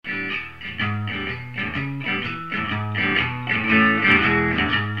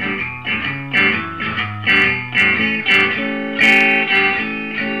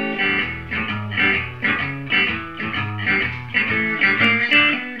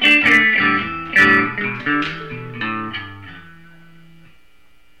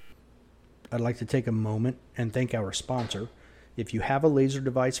like to take a moment and thank our sponsor. If you have a laser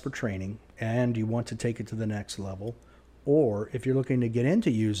device for training and you want to take it to the next level, or if you're looking to get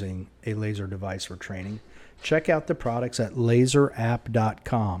into using a laser device for training, check out the products at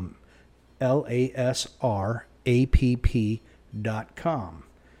laserapp.com, LASRAPP.com.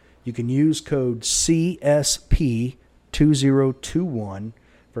 You can use code CSP2021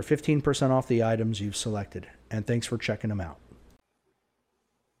 for 15% off the items you've selected. And thanks for checking them out.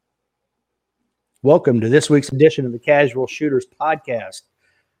 Welcome to this week's edition of the Casual Shooters Podcast.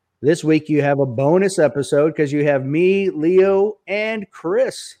 This week you have a bonus episode because you have me, Leo, and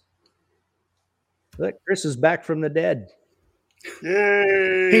Chris. Look, Chris is back from the dead.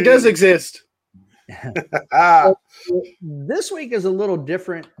 Yay! He does exist. This week is a little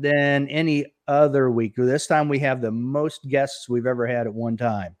different than any other week. This time we have the most guests we've ever had at one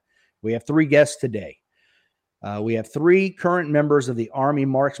time. We have 3 guests today. We have 3 current members of the Army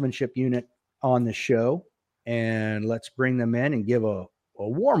Marksmanship Unit on the show, and let's bring them in and give a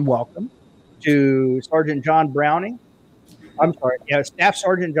warm welcome to Sergeant John Browning. Staff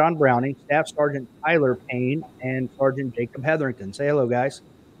Sergeant John Browning, Staff Sergeant Tyler Payne, and Sergeant Jacob Hetherington. Say hello, guys.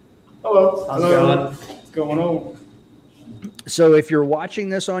 Hello. How's it going? What's going on? So if you're watching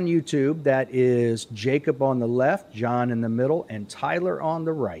this on YouTube, that is Jacob on the left, John in the middle, and Tyler on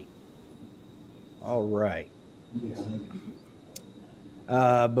the right. All right.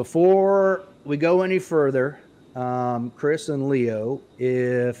 Before we go any further, Chris and Leo,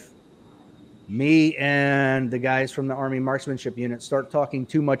 if me and the guys from the Army Marksmanship Unit start talking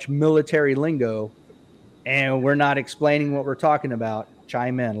too much military lingo and we're not explaining what we're talking about,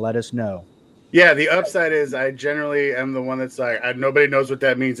 chime in, let us know. Yeah, the upside is I generally am the one that's like, nobody knows what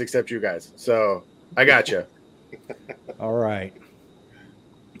that means except you guys. So I got you. All right.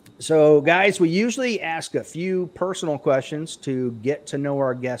 So, guys, we usually ask a few personal questions to get to know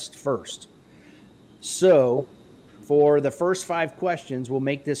our guest first. So, for the first 5 questions, we'll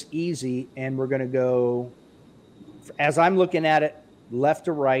make this easy, and we're going to go, as I'm looking at it, left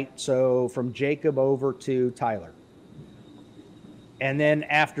to right, so from Jacob over to Tyler. And then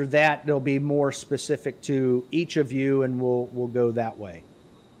after that, there'll be more specific to each of you, and we'll go that way.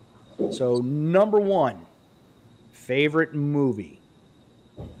 So, number 1, favorite movie.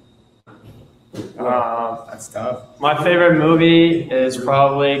 That's tough. My favorite movie is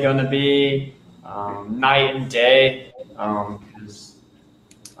probably going to be Night and Day, because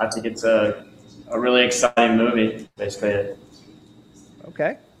I think it's a really exciting movie, basically.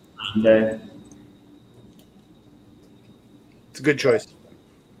 Okay. Night and Day. It's a good choice.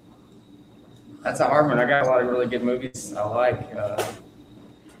 That's a hard one. I got a lot of really good movies I like.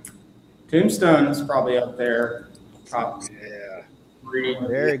 Tombstone is probably up there. Top 3.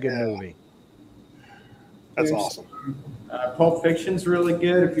 Very good movie. That's awesome. Pulp Fiction's really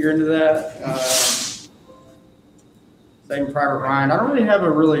good if you're into that. Saving Private Ryan. I don't really have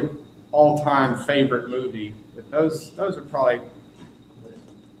a really all-time favorite movie, but those are probably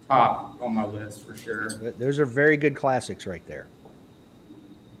top on my list for sure. Those are very good classics right there.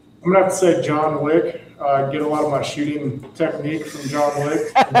 I'm going to have to say John Wick. Get a lot of my shooting technique from John Wick.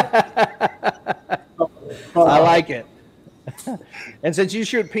 I like it. And since you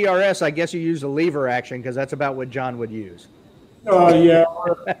shoot PRS, I guess you use the lever action because that's about what John would use. Yeah,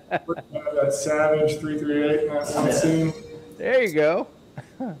 we're that Savage 338 in that scene. There you go.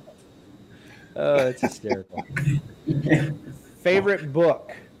 Oh, it's hysterical. Favorite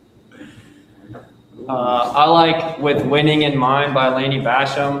book? I like With Winning in Mind by Laney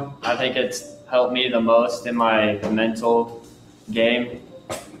Basham. I think it's helped me the most in my mental game.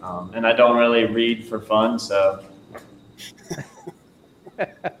 And I don't really read for fun, so...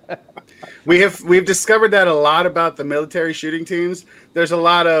 We've discovered that a lot about the military shooting teams. There's a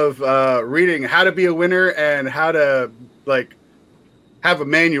lot of reading how to be a winner and how to have a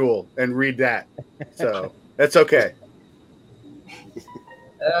manual and read that. So that's okay.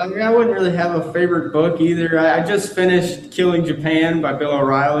 I wouldn't really have a favorite book either. I just finished Killing Japan by Bill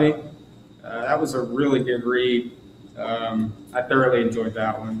O'Reilly. That was a really good read. I thoroughly enjoyed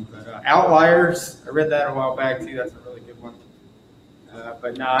that one. But, Outliers, I read that a while back too. That's a really good one.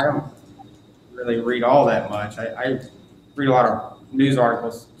 But no, I don't really read all that much. I read a lot of news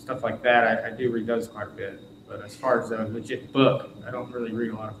articles, stuff like that. I do read those quite a bit. But as far as a legit book, I don't really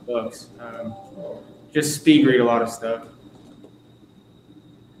read a lot of books. Just speed read a lot of stuff.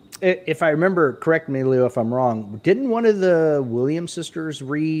 If I remember, correct me, Leo, if I'm wrong, didn't one of the Williams sisters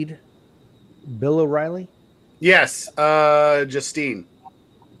read Bill O'Reilly? Yes, Justine.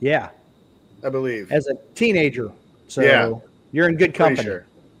 Yeah. I believe. As a teenager. So yeah. You're in good company. Sure.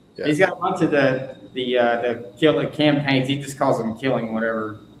 Yeah. He's got a bunch of the killing campaigns. He just calls them killing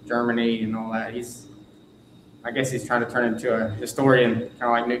whatever Germany and all that. I guess he's trying to turn into a historian, kind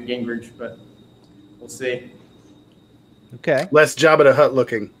of like Newt Gingrich, but we'll see. Okay. Less Jabba the Hutt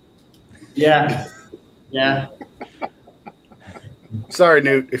looking. Yeah. Yeah. Sorry,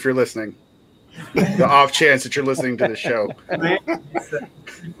 Newt, if you're listening. The off chance that you're listening to the show.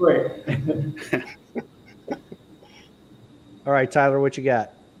 Wait. All right, Tyler, what you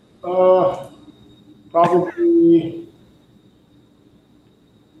got? Probably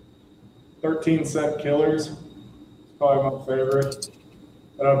 13-cent killers. It's probably my favorite.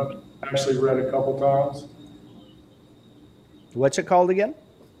 That I've actually read a couple times. What's it called again?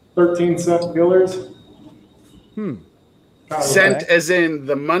 13-cent killers. Cent as in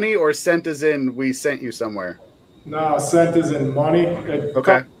the money, or cent as in we sent you somewhere? No, cent is in money. It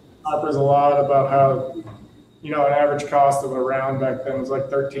Okay. offers a lot about how, an average cost of a round back then was like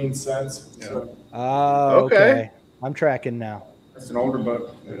 13 cents. Yeah. So, Okay. I'm tracking now. That's an older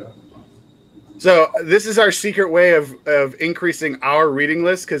book. yeah. So this is our secret way of increasing our reading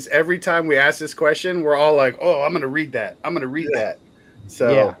list, because every time we ask this question, we're all like, "Oh, I'm going to read that. I'm going to read that." So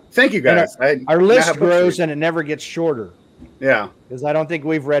Yeah. thank you guys. Our list grows and it never gets shorter. Yeah, Because I don't think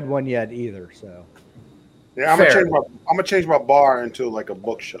we've read one yet either. So Yeah, I'm gonna change my bar into like a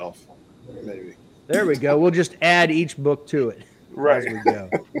bookshelf, maybe. there we go. We'll just add each book to it Right. as we go.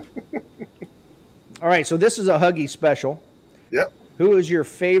 All right. So this is a Huggy special. Yep. Who is your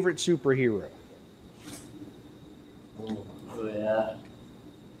favorite superhero? Oh, yeah.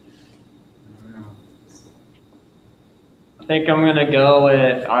 I think I'm going to go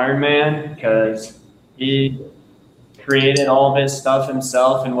with Iron Man because he created all of his stuff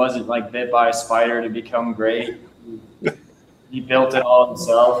himself and wasn't like bit by a spider to become great. He built it all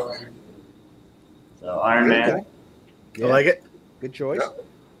himself. So Iron Man. I like it. Good choice. Yeah.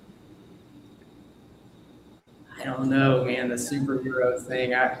 I don't know, man. The superhero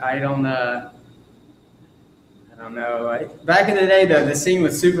thing. I don't know. Back in the day, the scene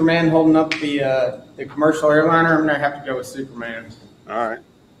with Superman holding up the commercial airliner, I'm gonna have to go with Superman. All right.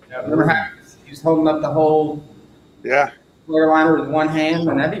 Remember how he was holding up the whole Yeah. airliner with one hand?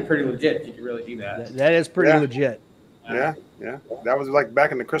 And that'd be pretty legit if you could really do that. That is pretty Yeah. legit. Yeah. That was like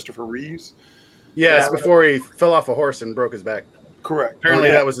back in the Christopher Reeves. Yes, before he fell off a horse and broke his back. Correct. Apparently,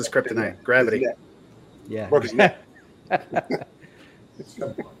 that was his kryptonite. Gravity. Yeah. Broke his neck.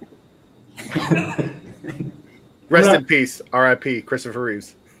 Rest in peace. R.I.P. Christopher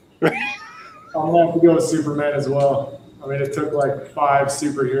Reeves. I'm gonna have to go with Superman as well. I mean, it took like 5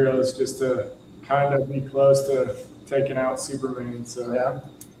 superheroes just to kind of be close to taking out Superman. So Yeah.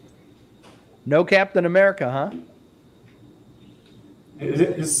 No Captain America, huh?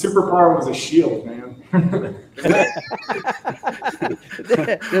 his superpower was a shield, man.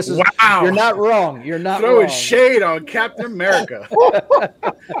 This is Wow. You're not wrong. You're not Throwing wrong. shade on Captain America.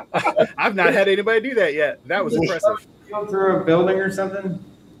 I've not had anybody do that yet. That was impressive. Go through a building or something?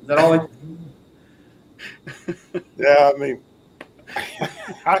 Is that all? Yeah, I mean,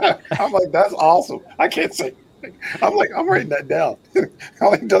 I'm like, that's awesome. I can't say. I'm like, I'm writing that down.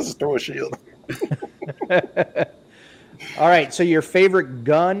 All he does is throw a shield. All right, so your favorite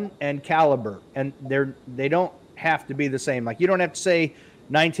gun and caliber, and they don't have to be the same. Like you don't have to say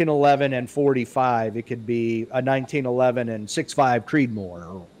 1911 and 45. It could be a 1911 and 6.5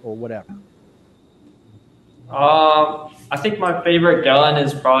 Creedmoor or whatever. I think my favorite gun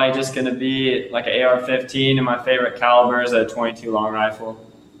is probably just going to be like an AR-15, and my favorite caliber is a 22 long rifle.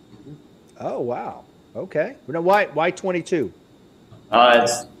 Oh wow. Okay. Now, why 22?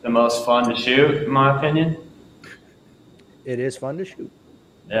 It's the most fun to shoot, in my opinion. It is fun to shoot.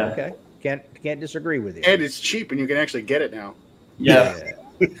 Yeah. Okay. Can't disagree with you. And it's cheap, and you can actually get it now. Yeah.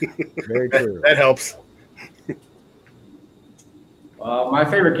 Very true. That helps. My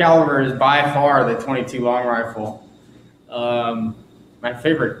favorite caliber is by far the 22 long rifle. My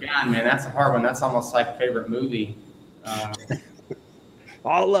favorite gun, man, that's a hard one. That's almost like a favorite movie.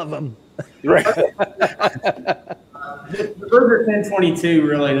 All of them. Right. The Ruger 1022,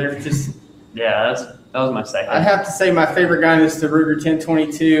 really, they're just. Yeah, that was my second. I'd have to say my favorite gun is the Ruger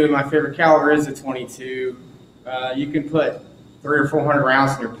 1022, and my favorite caliber is the 22. You can put 300 or 400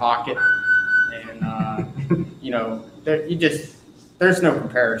 rounds in your pocket, and there's no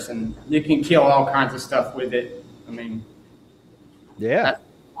comparison. You can kill all kinds of stuff with it. I mean, Yeah, that's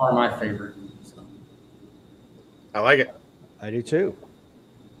one of my favorite. So. I like it. I do too.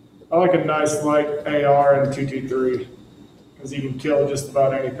 I like a nice light AR and 223 because you can kill just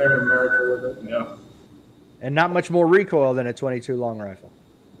about anything in America with it. Yeah. And not much more recoil than a 22 long rifle.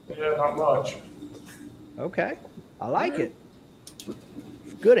 Yeah, not much. Okay. I like it.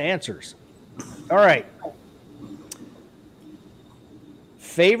 Good answers. All right.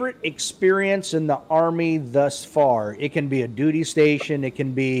 favorite experience in the Army thus far? It can be a duty station. It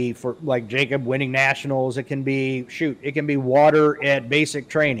can be for like Jacob winning nationals. It can be it can be water at basic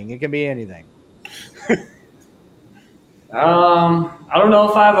training. It can be anything. I don't know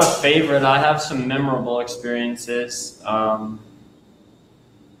if I have a favorite. I have some memorable experiences. I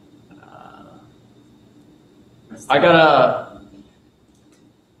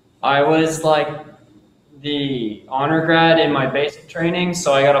was like the honor grad in my basic training,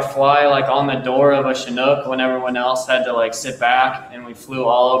 so I got to fly like on the door of a Chinook when everyone else had to like sit back, and we flew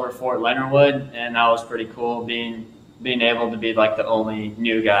all over Fort Leonard Wood, and that was pretty cool being able to be like the only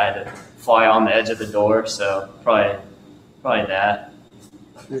new guy to fly on the edge of the door. So probably that.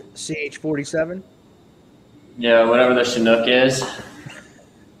 The CH-47? Yeah, whatever the Chinook is.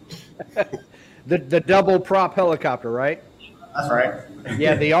 The double prop helicopter, right? That's right.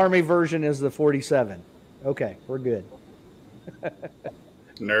 Yeah, the Army version is the 47. Okay, we're good.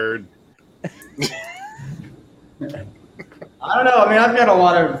 Nerd. I don't know. I mean, I've got a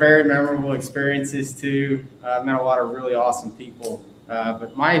lot of very memorable experiences too. I've met a lot of really awesome people.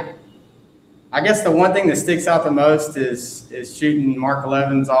 But I guess the one thing that sticks out the most is shooting Mark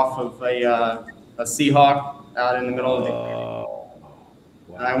 11s off of a Seahawk out in the middle of the.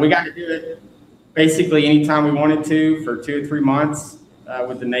 Wow. We got to do it basically anytime we wanted to for 2 or 3 months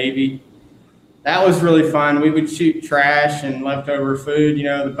with the Navy. That was really fun. We would shoot trash and leftover food. You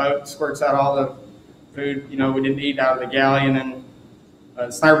know, the boat squirts out all the food, you know, we didn't eat out of the galley. And then the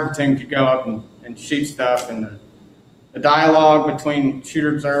sniper platoon could go up and shoot stuff. And the dialogue between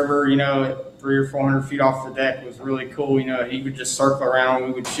shooter-observer, you know, at 300 or 400 feet off the deck was really cool. You know, he would just circle around.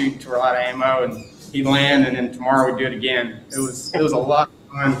 We would shoot until we're out of ammo, and he'd land, and then tomorrow we'd do it again. It was a lot of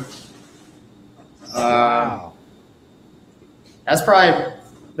fun. Wow. That's probably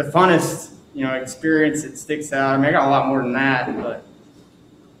the funnest, you know, experience that sticks out. I mean, I got a lot more than that, but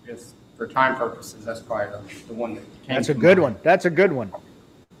just for time purposes, that's probably the one that came. That's a good one. That's a good one.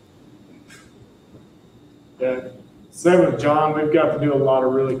 Yeah. Same with John. We've got to do a lot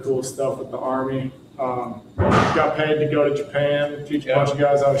of really cool stuff with the Army. Got paid to go to Japan, teach a bunch of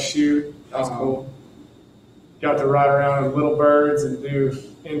guys how to shoot. That was cool. Got to ride around with little birds and do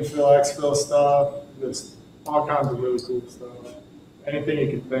infill, exfil stuff. Just all kinds of really cool stuff. Anything you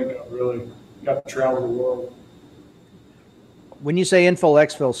can think of, really. Got to travel the world. When you say infill,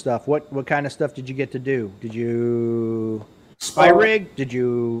 exfil stuff, what kind of stuff did you get to do? Did you spy rig? Did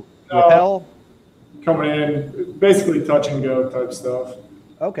you rappel? Coming in, basically touch and go type stuff.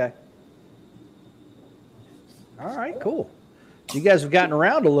 Okay. All right, cool. You guys have gotten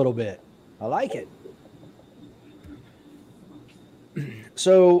around a little bit. I like it.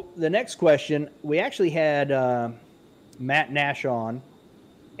 So the next question, we actually had Matt Nash on,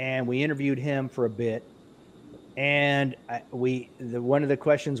 and we interviewed him for a bit. And one of the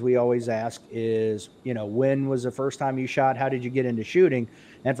questions we always ask is, you know, when was the first time you shot? How did you get into shooting?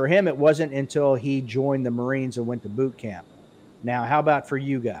 And for him, it wasn't until he joined the Marines and went to boot camp. Now, how about for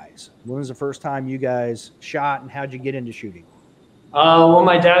you guys? When was the first time you guys shot, and how'd you get into shooting? Well,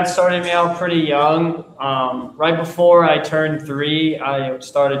 my dad started me out pretty young. Right before I turned 3, I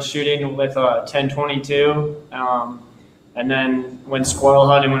started shooting with a 10-22. And then went squirrel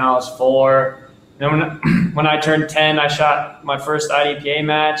hunting when I was 4. Then when I turned 10, I shot my first IDPA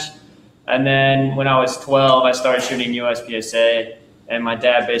match. And then when I was 12, I started shooting USPSA. And my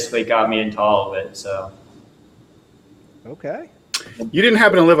dad basically got me into all of it. So. Okay. You didn't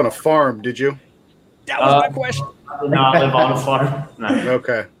happen to live on a farm, did you? That was my question. I did not live on a farm. No.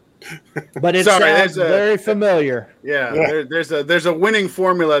 Okay. But it sounds very familiar. Yeah. There's a winning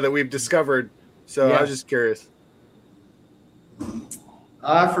formula that we've discovered. So Yeah. I was just curious.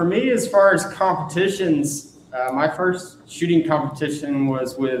 For me, as far as competitions, my first shooting competition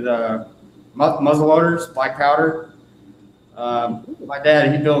was with muzzleloaders, black powder. My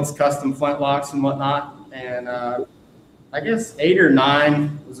dad, he builds custom flintlocks and whatnot. And I guess 8 or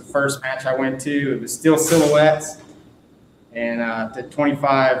 9 was the first match I went to. It was still silhouettes. And to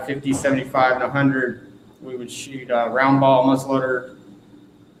 25, 50, 75, and 100, we would shoot round ball muzzleloader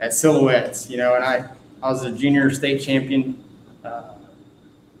at silhouettes, you know. And I was a junior state champion,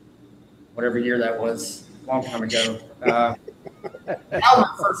 whatever year that was, a long time ago. That was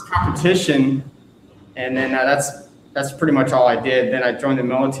my first competition. And then that's pretty much all I did. Then I joined the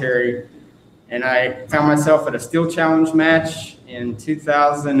military, and I found myself at a steel challenge match in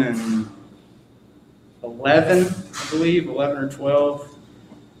 2011, I believe, 11 or 12.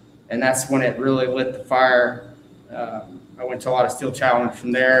 And that's when it really lit the fire. I went to a lot of steel challenge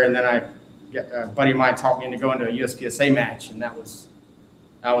from there, and then a buddy of mine taught me to go into a USPSA match, and that was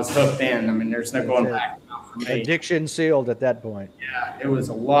I was hooked in. I mean, there's no going back for me. Addiction sealed at that point. Yeah, it was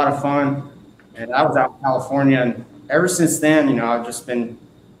a lot of fun. And I was out in California, and ever since then, you know, I've just been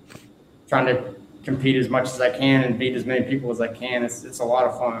trying to compete as much as I can and beat as many people as I can. It's a lot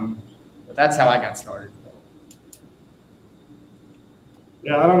of fun. But that's how I got started.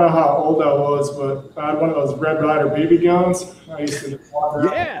 Yeah, I don't know how old I was, but I had one of those Red Ryder BB guns. I used to walk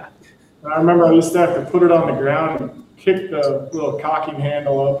around. Yeah. And I remember I used to have to put it on the ground and kick the little cocking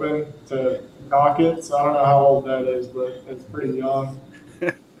handle open to cock it. So I don't know how old that is, but it's pretty young.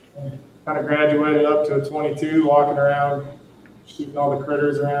 Kind of graduated up to a 22, walking around, shooting all the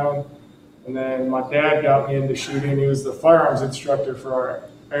critters around. And then my dad got me into shooting. He was the firearms instructor for our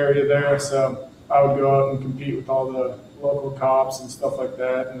area there. So I would go out and compete with all the local cops and stuff like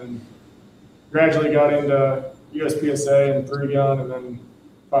that. And then gradually got into USPSA and 3-gun, and then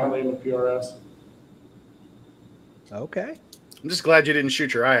finally into PRS. Okay. I'm just glad you didn't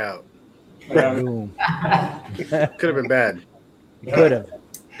shoot your eye out. Boom. Could have been bad. Could have.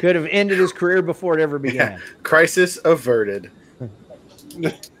 Could have ended his career before it ever began. Yeah. Crisis averted.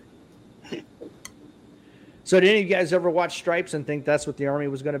 So did any of you guys ever watch Stripes and think that's what the Army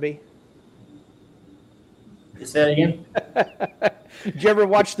was going to be? Say that again? Did you ever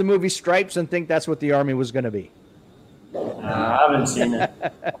watch the movie Stripes and think that's what the Army was going to be? I haven't seen it.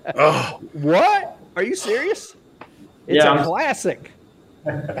 Oh, What? Are you serious? It's Yeah. a classic.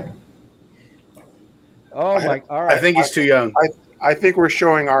 Oh my! All right. I think he's too young. I think we're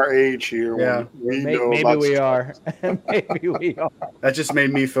showing our age here. Yeah. We Maybe, know maybe about we stuff. are. Maybe we are. That just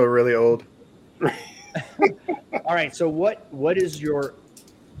made me feel really old. All right. So what is your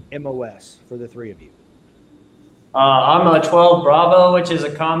MOS for the three of you? I'm a 12 Bravo, which is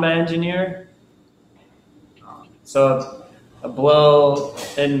a combat engineer. So below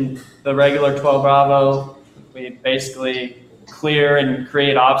in the regular 12 Bravo, we basically clear and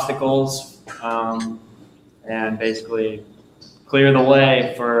create obstacles, and basically clear the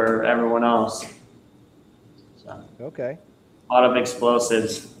way for everyone else. So, Okay. a lot of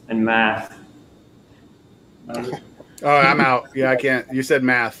explosives and math. Oh, I'm out. Yeah, I can't. You said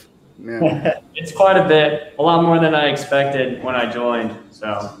math. Yeah. It's quite a bit, a lot more than I expected when I joined.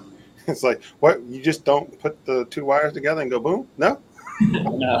 So, It's like, what? You just don't put the two wires together and go boom? No?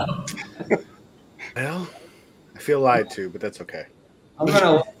 no. Well, I feel lied to, but that's okay. I'm going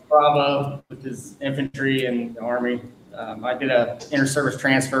to Bravo, which is infantry and the Army. I did a inter-service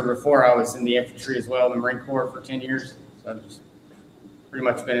transfer before I was in the infantry as well, in the Marine Corps for 10 years. So I've just pretty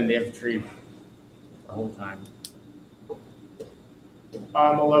much been in the infantry the whole time.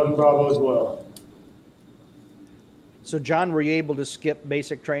 I'm 11 Bravo as well. So John, were you able to skip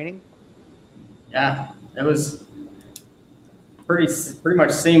basic training? Yeah, it was pretty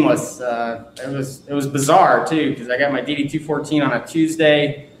much seamless. It was bizarre too, because I got my DD 214 on a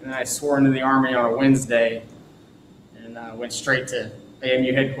Tuesday, and then I swore into the Army on a Wednesday, and went straight to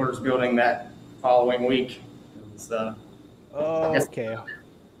AMU headquarters building that following week. It was, Oh, guess- okay.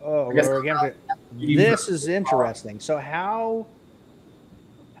 Oh, I guess- we're gonna- this is interesting. So how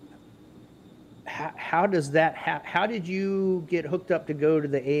does that how did you get hooked up to go to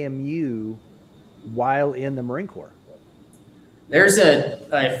the AMU while in the Marine Corps? There's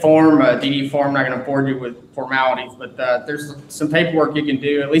a form, a DD form. I'm not going to bore you with formalities, but there's some paperwork you can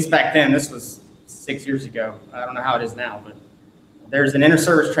do. At least back then, this was 6 years ago. I don't know how it is now, but there's an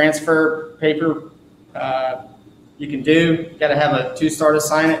inter-service transfer paper you can do. You got to have a 2-star to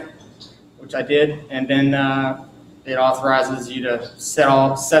sign it, which I did, and then it authorizes you to set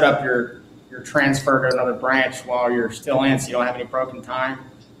up your transfer to another branch while you're still in, so you don't have any broken time.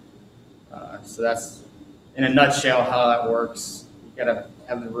 So that's, in a nutshell, how that works. You got to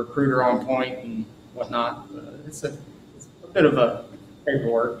have the recruiter on point and whatnot. It's a bit of a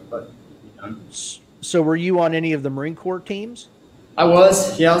paperwork, but So were you on any of the Marine Corps teams? I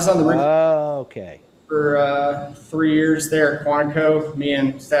was on the Marine Okay. for 3 years there at Quantico. Me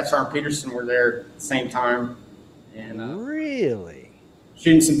and Staff Sergeant Peterson were there at the same time, and Really?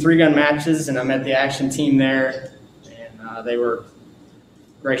 shooting some 3-gun matches, and I met the action team there, and they were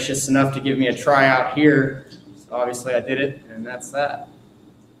gracious enough to give me a tryout here. So obviously I did it, and that's that.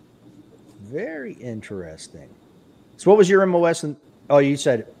 Very interesting. So what was your MOS? Oh, you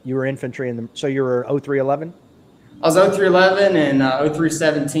said you were infantry so you were 0311? I was 0311 and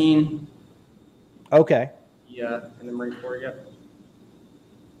 0317. Okay. Yeah, in the Marine Corps, yep.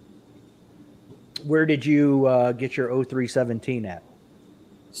 Where did you get your 0317 at?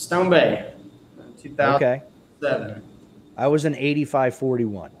 Stone Bay, 2007. Okay. I was an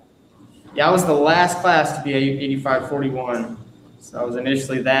 8541. Yeah, I was the last class to be 8541. So I was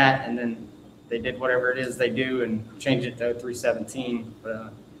initially that, and then they did whatever it is they do and changed it to 317.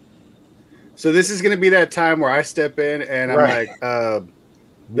 But So this is going to be that time where I step in and I'm Right. like,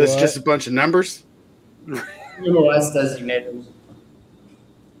 there's just a bunch of numbers. MLS designated.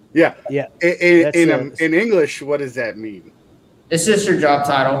 Yeah. Yeah. In English, what does that mean? It's just your job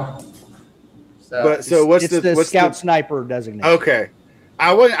title. So what's the scout sniper designation? Okay.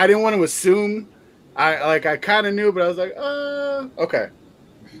 I didn't want to assume. I kind of knew, but I was like, okay.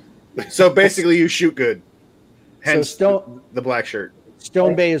 So basically, you shoot good. Hence the black shirt.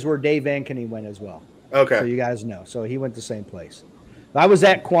 Stone Bay is where Dave Ankeny went as well. Okay. So you guys know. So he went the same place. I was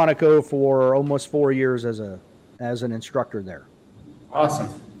at Quantico for almost 4 years as an instructor there. Awesome.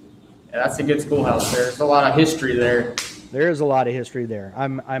 Yeah, that's a good schoolhouse there. There's a lot of history there. There is a lot of history there.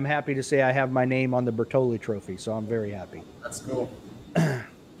 I'm happy to say I have my name on the Bertoli Trophy, so I'm very happy. That's cool. I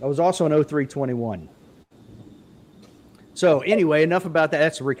was also an 0321. So anyway, enough about that.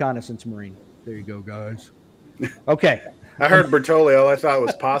 That's a reconnaissance Marine. There you go, guys. Okay. I heard Bertoli. All I thought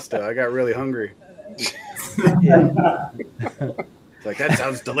was pasta. I got really hungry. Yeah. It's like, that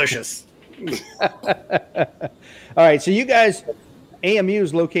sounds delicious. All right. So you guys, AMU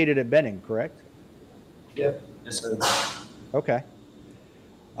is located at Benning, correct? Yep. Yes, sir. Okay.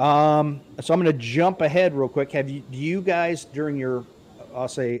 So I'm going to jump ahead real quick. Do you guys during your, I'll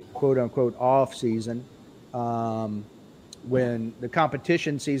say, quote unquote, off season, when the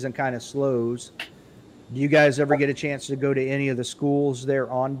competition season kind of slows, do you guys ever get a chance to go to any of the schools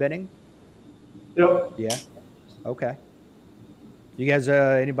there on Benning? Yep. Yeah. Okay. You guys,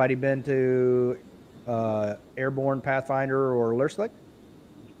 anybody been to Airborne, Pathfinder, or Lurslick?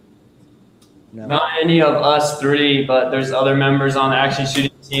 No. Not any of us three, but there's other members on the action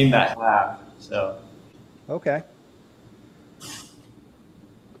shooting team that have. So. Okay.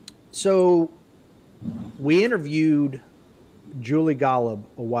 So we interviewed Julie Golub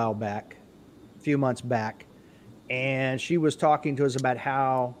a few months back, and she was talking to us about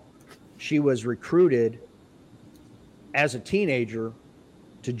how she was recruited as a teenager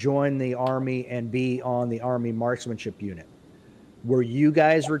to join the Army and be on the Army marksmanship unit. Were you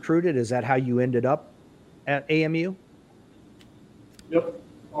guys recruited? Is that how you ended up at AMU? Yep.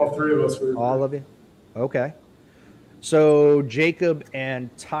 All three of us were. All of you? Okay. So Jacob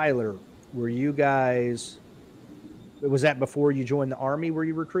and Tyler, were you guys, was that before you joined the Army, were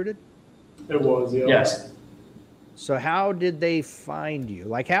you recruited? It was, yeah. Yes. So how did they find you?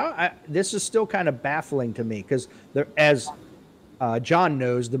 Like this is still kind of baffling to me because as John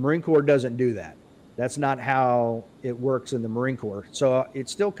knows, the Marine Corps doesn't do that. That's not how it works in the Marine Corps. So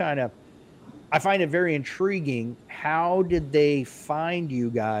it's still kind of, I find it very intriguing. How did they find you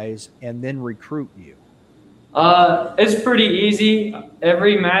guys and then recruit you? It's pretty easy.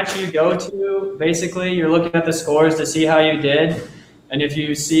 Every match you go to, basically, you're looking at the scores to see how you did. And if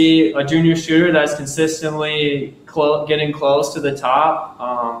you see a junior shooter that's consistently getting close to the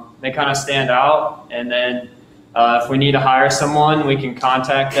top, they kind of stand out. And then if we need to hire someone, we can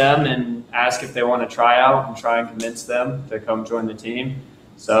contact them and ask if they want to try out and try and convince them to come join the team.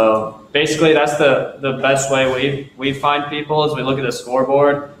 So basically, that's the best way we find people is we look at the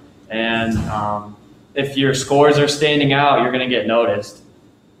scoreboard, and if your scores are standing out, you're going to get noticed.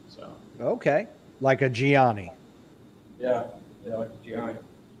 So okay, like a Gianni. Yeah, like Gianni.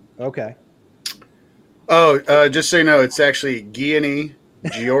 Okay. Oh, just so you know, it's actually Gianni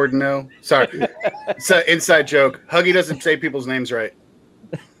Giordano. Sorry, it's an inside joke. Huggy doesn't say people's names right.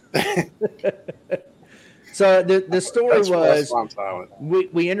 So the story was I'm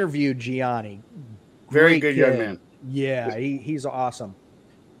we interviewed Gianni. Very Great good kid. young man. Yeah, he's awesome.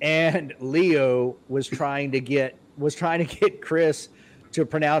 And Leo was trying to get Chris to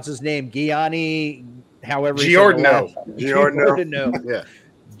pronounce his name Gianni, however Giordano. Giordano. Yeah.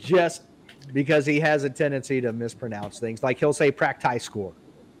 Just because he has a tendency to mispronounce things. Like he'll say practice score.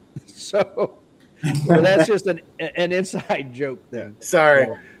 So that's just an inside joke thing.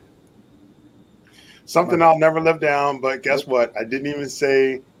 Sorry. Something I'll never live down, but guess what? I didn't even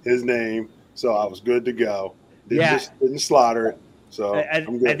say his name, so I was good to go. Didn't slaughter it. So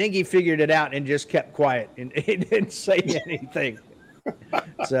I'm good. I think he figured it out and just kept quiet and he didn't say anything.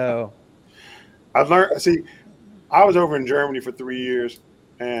 So I learned. See, I was over in Germany for 3 years,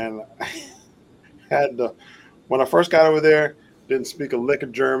 and when I first got over there, didn't speak a lick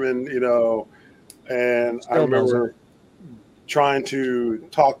of German, and I remember trying to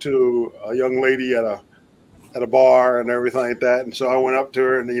talk to a young lady at a bar and everything like that. And so I went up to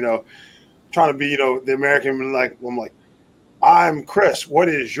her and, trying to be, the American, I'm like, I'm Chris. What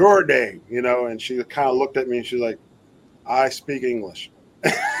is your name? And she kind of looked at me and she's like, I speak English.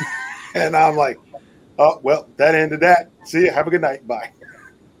 And I'm like, oh, well, that ended that. See you. Have a good night. Bye.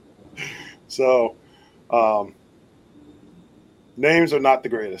 So names are not the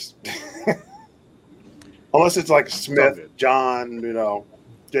greatest. Unless it's like Smith, John,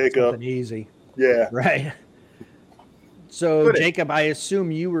 Jacob. Something easy. Yeah. Right. So, Jacob, I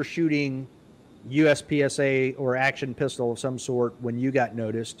assume you were shooting USPSA or action pistol of some sort when you got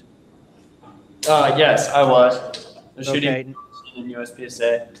noticed. Yes, I was. I was shooting Okay. in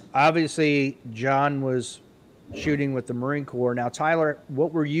USPSA. Obviously, John was shooting with the Marine Corps. Now, Tyler,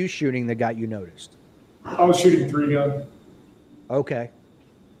 what were you shooting that got you noticed? I was shooting 3-gun. Okay.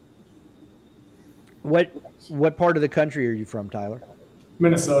 What part of the country are you from, Tyler?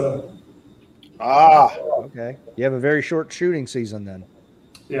 Minnesota. Ah. Okay. You have a very short shooting season then.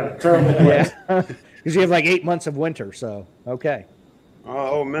 Yeah, terrible place. Yeah. Because you have like 8 months of winter. So, okay.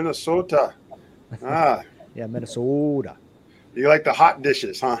 Oh, Minnesota. Ah. Yeah, Minnesota. You like the hot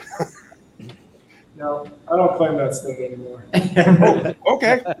dishes, huh? No, I don't claim that state anymore.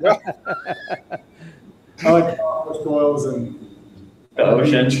 Okay. Yeah. I like olive oils and The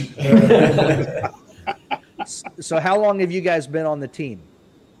ocean. So, how long have you guys been on the team?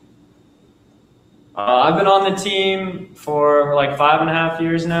 I've been on the team for like 5.5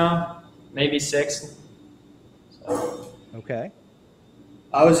 years now, maybe 6. Okay.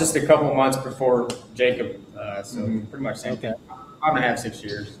 I was just a couple months before Jacob, so pretty much same thing. 5.5, 6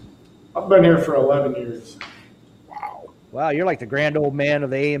 years. I've been here for 11 years. Wow, you're like the grand old man of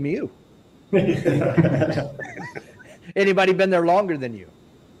the AMU. Anybody been there longer than you?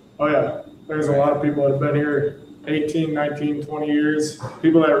 Oh, yeah. There's a lot of people that have been here 18, 19, 20 years.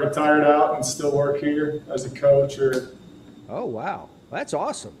 People that retired out and still work here as a coach or. Oh, wow. That's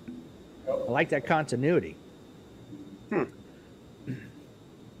awesome. I like that continuity.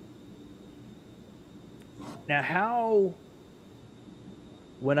 Now,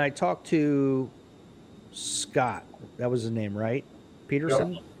 when I talked to Scott, that was his name, right?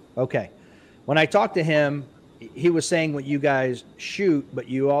 Peterson? Yep. Okay. When I talked to him, he was saying what you guys shoot, but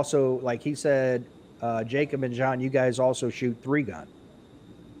you also, like he said, Jacob and John, you guys also shoot 3-gun.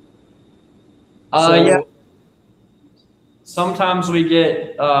 Yeah. Sometimes we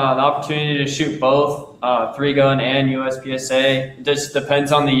get the opportunity to shoot both 3-gun and USPSA. It just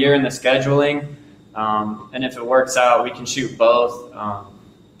depends on the year and the scheduling. And if it works out, we can shoot both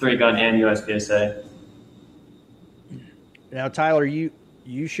 3-gun and USPSA. Now, Tyler, you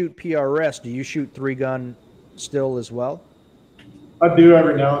shoot PRS. Do you shoot 3-gun still as well? I do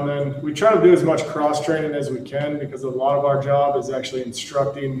every now and then. We try to do as much cross training as we can because a lot of our job is actually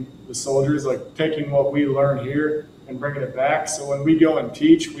instructing the soldiers, like taking what we learn here and bringing it back. So when we go and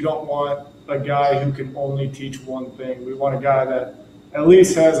teach, we don't want a guy who can only teach one thing. We want a guy that at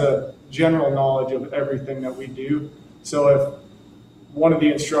least has a general knowledge of everything that we do. So if one of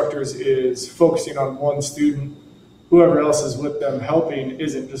the instructors is focusing on one student, whoever else is with them helping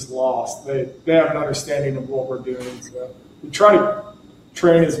isn't just lost. They have an understanding of what we're doing. So we try to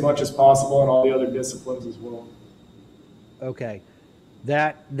train as much as possible in all the other disciplines as well. Okay.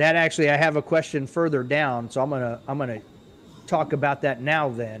 That actually, I have a question further down, so I'm gonna talk about that now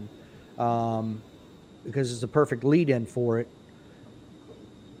then, because it's a perfect lead-in for it.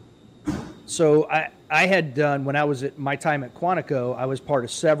 So I had done, when I was at my time at Quantico, I was part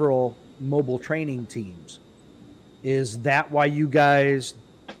of several mobile training teams. Is that why you guys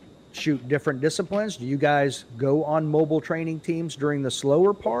shoot different disciplines? Do you guys go on mobile training teams during the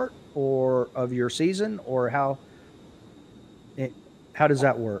slower part or of your season, or how does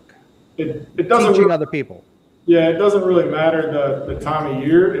that work? It doesn't Teaching really, other people. Yeah, it doesn't really matter the time of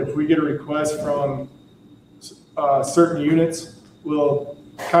year. If we get a request from certain units, we'll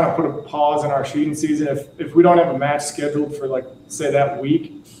kind of put a pause in our shooting season. If we don't have a match scheduled for, like, say, that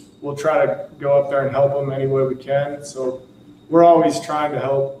week, we'll try to go up there and help them any way we can. So we're always trying to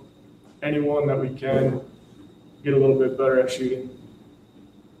help anyone that we can get a little bit better at shooting.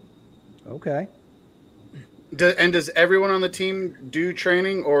 Okay. And does everyone on the team do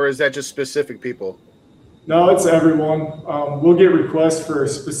training, or is that just specific people? No, it's everyone. We'll get requests for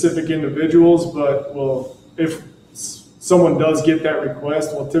specific individuals, but if someone does get that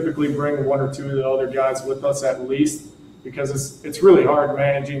request, we'll typically bring 1 or 2 of the other guys with us at least, because it's really hard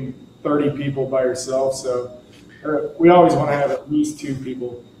managing 30 people by yourself. So we always want to have at least 2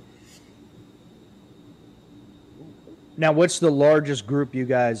 people. Now, what's the largest group you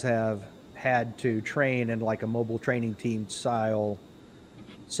guys have had to train in, like a mobile training team style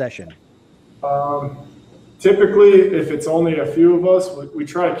session? Typically, if it's only a few of us, we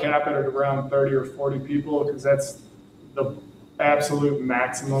try to cap it at around 30 or 40 people, because that's the absolute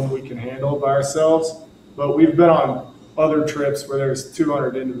maximum we can handle by ourselves. But we've been on other trips where there's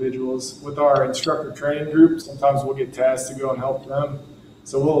 200 individuals. With our instructor training group, sometimes we'll get tasked to go and help them.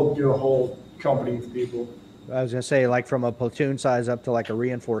 So we'll do a whole company with people. I was going to say, like from a platoon size up to like a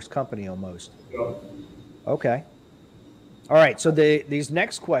reinforced company almost. Yeah. Okay. All right. So these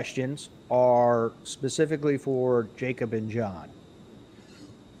next questions are specifically for Jacob and John.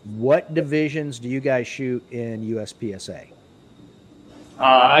 What divisions do you guys shoot in USPSA?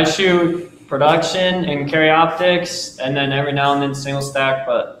 I shoot production and carry optics, and then every now and then single stack,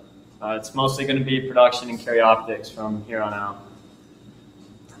 but it's mostly going to be production and carry optics from here on out.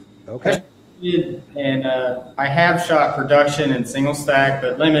 Okay. And I have shot production and single stack,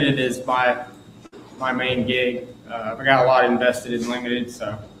 but limited is my main gig. I got a lot invested in limited,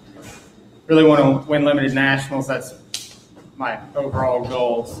 so really want to win limited nationals. That's my overall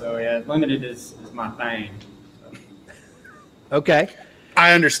goal. So yeah, limited is my thing. So. Okay.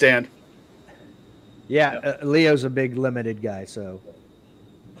 I understand. Yeah, Leo's a big limited guy, so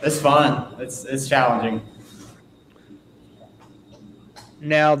it's fun. It's challenging.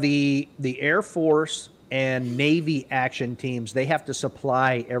 now the Air Force and Navy action teams, they have to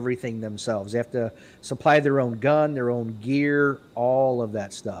supply everything themselves. They have to supply their own gun, their own gear, all of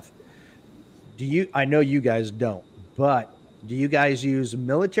that stuff. I know you guys don't, but do you guys use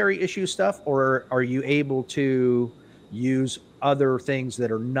military issue stuff, or are you able to use other things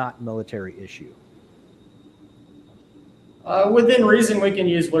that are not military issue? Within reason, we can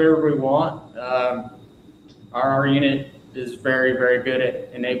use whatever we want. Our unit is very, very good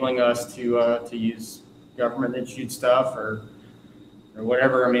at enabling us to use government issued stuff or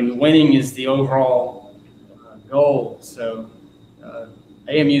whatever. I mean, winning is the overall goal. So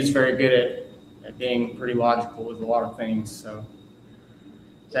AMU is very good at being pretty logical with a lot of things. So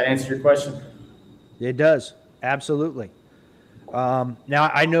does that answer your question? It does. Absolutely. Now,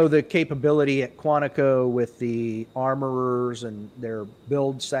 I know the capability at Quantico with the armorers and their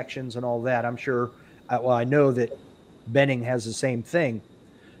build sections and all that. I'm sure, I know that Benning has the same thing.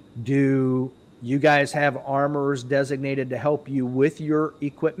 Do you guys have armorers designated to help you with your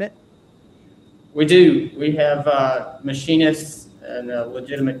equipment? We do. We have machinists and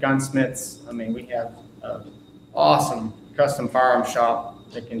legitimate gunsmiths. I mean, we have awesome custom firearm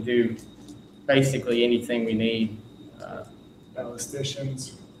shop that can do basically anything we need.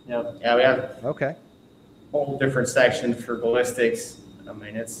 Ballisticians. Yep. Yeah, we have Okay. a whole different section for ballistics. I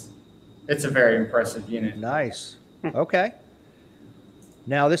mean, it's a very impressive unit. Nice. Okay.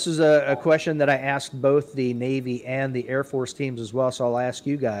 Now, this is a question that I asked both the Navy and the Air Force teams as well, so I'll ask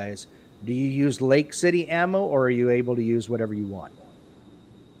you guys. Do you use Lake City ammo, or are you able to use whatever you want?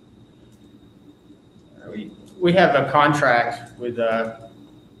 We have a contract with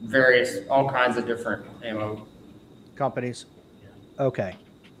all kinds of different ammo companies. Okay.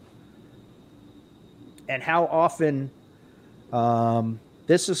 And how often,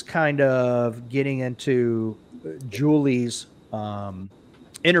 this is kind of getting into Julie's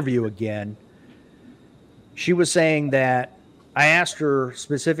interview again. She was saying that I asked her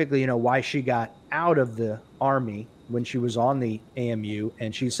specifically, why she got out of the Army when she was on the AMU,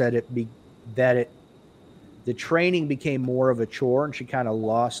 and she said the training became more of a chore, and she kind of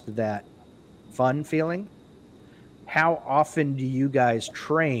lost that fun feeling. How often do you guys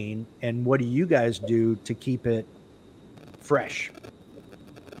train, and what do you guys do to keep it fresh?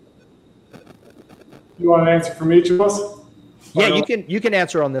 You want an answer from each of us? Yeah, you can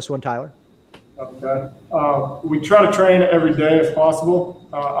answer on this one, Tyler. Okay. We try to train every day if possible.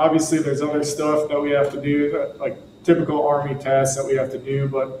 Obviously, there's other stuff that we have to do, like typical Army tasks that we have to do.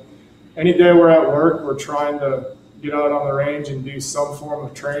 But any day we're at work, we're trying to get out on the range and do some form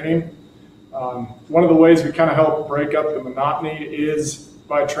of training. One of the ways we kind of help break up the monotony is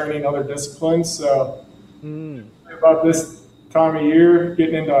by training other disciplines. So about this time of year,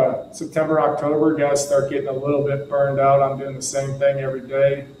 getting into September, October, guys start getting a little bit burned out on doing the same thing every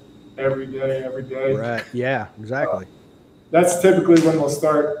day. Right. Yeah, exactly. That's typically when we'll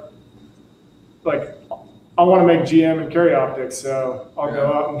start, like, I want to make GM and carry optics, so I'll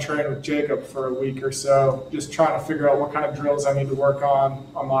go out and train with Jacob for a week or so, just trying to figure out what kind of drills I need to work on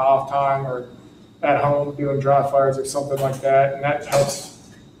my off time or at home doing dry fires or something like that. And that helps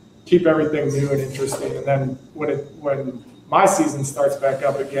keep everything new and interesting. And then when my season starts back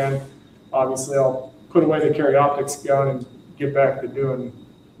up again, obviously I'll put away the carry optics gun and get back to doing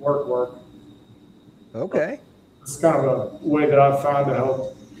work. Okay. It's kind of a way that I've found to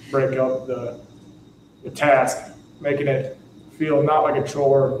help break up the task, making it feel not like a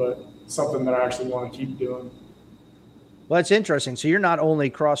chore, but something that I actually want to keep doing. Well, it's interesting. So you're not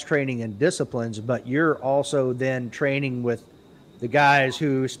only cross-training in disciplines, but you're also then training with the guys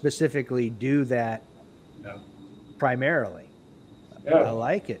who specifically do that primarily. Yeah. I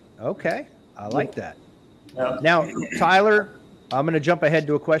like it. Okay. I like that. Yeah. Now, Tyler, I'm going to jump ahead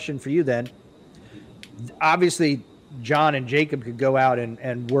to a question for you then. obviously John and Jacob could go out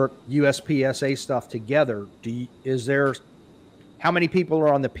and work USPSA stuff together. How many people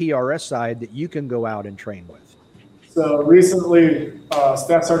are on the PRS side that you can go out and train with? So recently,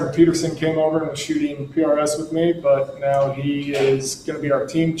 Staff Sergeant Peterson came over and was shooting PRS with me, but now he is going to be our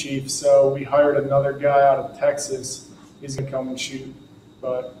team chief. So we hired another guy out of Texas. He's going to come and shoot.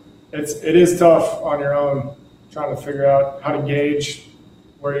 But it is tough on your own, trying to figure out how to gauge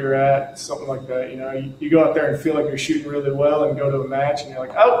where you're at, something like that. You know, you go out there and feel like you're shooting really well, and go to a match, and you're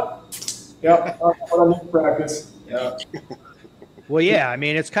like, oh, yeah, I need to practice. Yeah. Well, yeah. I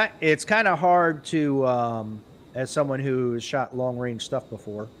mean, it's kind of hard to. As someone who has shot long range stuff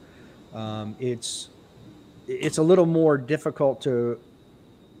before, it's a little more difficult to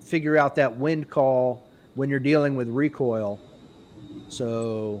figure out that wind call when you're dealing with recoil.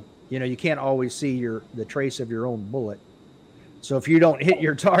 So, you know, you can't always see the trace of your own bullet. So if you don't hit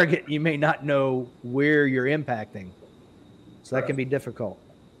your target, you may not know where you're impacting. So that can be difficult.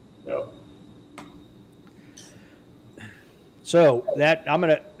 Yep. So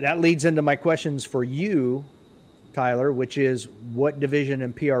that leads into my questions for you, Tyler, which is, what division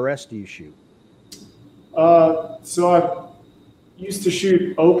in PRS do you shoot? So I used to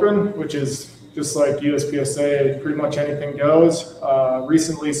shoot open, which is just like USPSA, pretty much anything goes.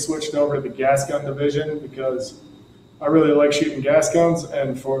 Recently switched over to the gas gun division because I really like shooting gas guns,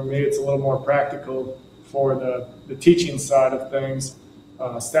 and for me it's a little more practical for the teaching side of things.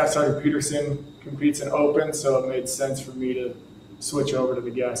 Staff Sergeant Peterson competes in open, so it made sense for me to switch over to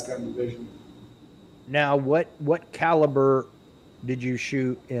the gas gun division. Now, what caliber did you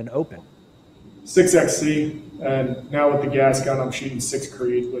shoot in open? 6XC, and now with the gas gun, I'm shooting 6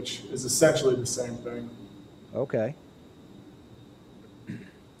 Creed, which is essentially the same thing. Okay. All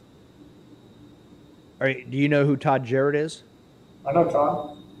right. Do you know who Todd Jarrett is? I know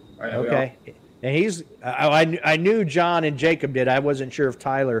Todd. Okay. And he's I knew John and Jacob did. I wasn't sure if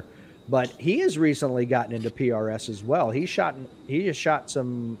Tyler, but he has recently gotten into PRS as well. He just shot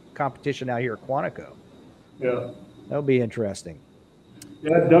some competition out here at Quantico. Yeah. That'll be interesting.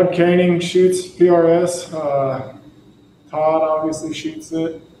 Yeah, Doug Koenig shoots PRS. Todd obviously shoots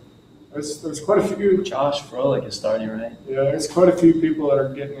it. There's quite a few. Josh Froelich is starting, right? Yeah, there's quite a few people that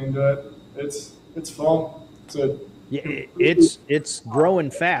are getting into it. It's fun. It's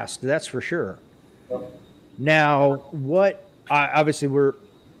growing fast. That's for sure. Yeah. Now, obviously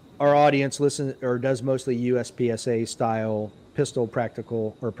our audience does mostly USPSA style pistol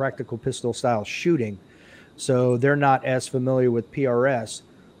practical pistol style shooting. So they're not as familiar with PRS.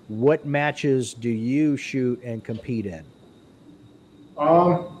 What matches do you shoot and compete in?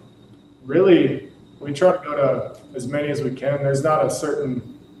 Really, we try to go to as many as we can. There's not a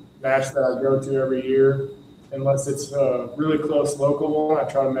certain match that I go to every year, unless it's a really close local one. I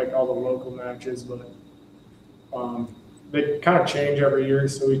try to make all the local matches, but they kind of change every year.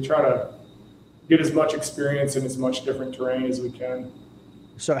 So we try to get as much experience in as much different terrain as we can.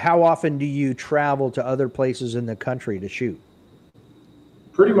 So how often do you travel to other places in the country to shoot?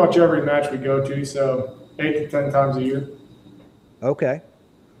 Pretty much every match we go to, so 8 to 10 times a year. Okay.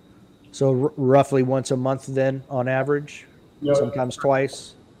 So roughly once a month then on average? Yep. Sometimes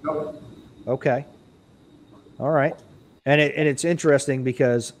twice? Yep. Okay. All right. And it's interesting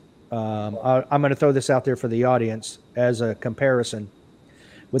because I'm going to throw this out there for the audience as a comparison.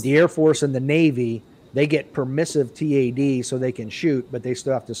 With the Air Force and the Navy, they get permissive TAD so they can shoot, but they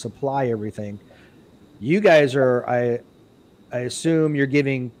still have to supply everything. You guys are, I assume you're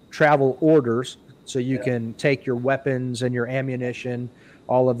giving travel orders so you can take your weapons and your ammunition,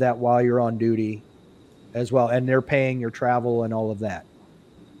 all of that while you're on duty as well. And they're paying your travel and all of that.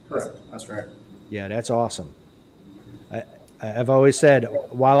 Correct. That's right. Yeah, that's awesome. I've always said,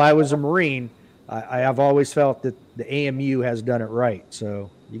 while I was a Marine, I have always felt that the AMU has done it right.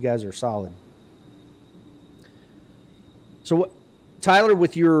 So you guys are solid. So, Tyler,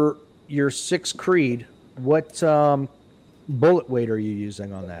 with your 6 Creed, what bullet weight are you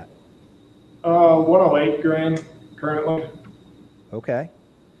using on that? 108 grain currently. Okay.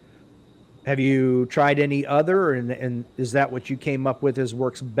 Have you tried any other, and is that what you came up with as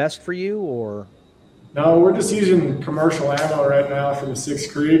works best for you, or? No, we're just using commercial ammo right now for the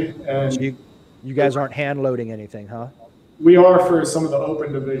 6 Creed, and So you guys aren't hand loading anything, huh? we are for some of the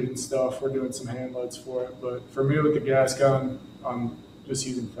open division stuff. We're doing some hand loads for it, but for me with the gas gun, I'm just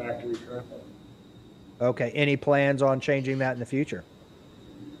using factory currently. Okay. Any plans on changing that in the future?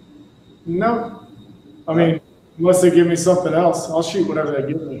 No, I mean, unless they give me something else, I'll shoot whatever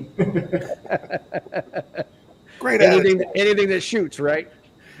they give me. Great Anything that shoots, right?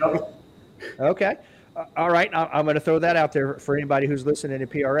 Yep. Okay. All right, I'm going to throw that out there for anybody who's listening to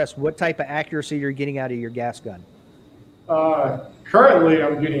PRS. What type of accuracy you're getting out of your gas gun? Currently,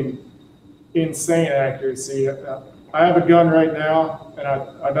 I'm getting insane accuracy. I have a gun right now, and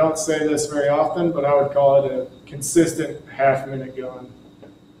I don't say this very often, but I would call it a consistent half-minute gun.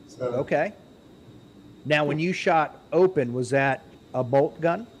 So, Okay. Now, when you shot open, was that a bolt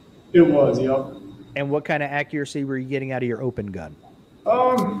gun? it was, yep. And what kind of accuracy were you getting out of your open gun?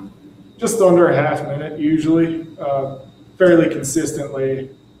 Just under a half minute, usually, fairly consistently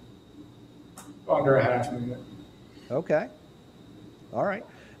under a half minute. Okay. All right.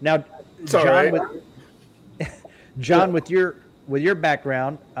 Now, It's all John, right. John, with your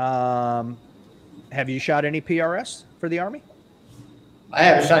background, have you shot any PRS for the Army? I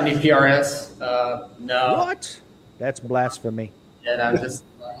haven't shot any PRS. No. What? That's blasphemy. And I'm just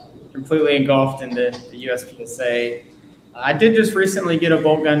completely engulfed into the USPSA. I did just recently get a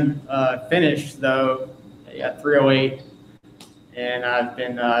bolt gun finished, though, at 308. And I've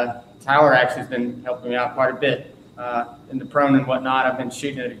been, Tyler actually has been helping me out quite a bit in the prone and whatnot. I've been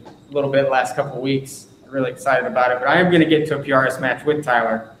shooting it a little bit the last couple of weeks. I'm really excited about it. But I am going to get to a PRS match with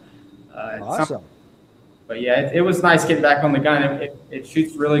Tyler. Awesome. But yeah, it was nice getting back on the gun. It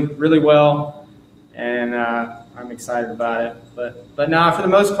shoots really, really well. And I'm excited about it. But now, for the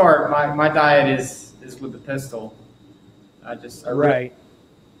most part, my diet is with the pistol. I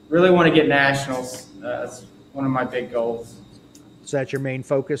really want to get nationals. That's one of my big goals. Is that your main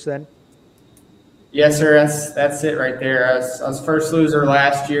focus then? Yes, sir. That's it right there. I was first loser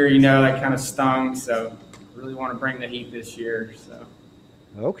last year. That kind of stung. So I really want to bring the heat this year. So.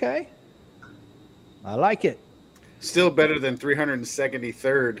 Okay. I like it. Still better than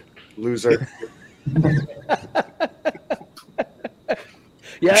 373rd loser.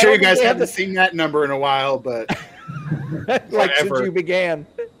 Yeah, I'm sure you guys haven't seen that number in a while, but like since you began.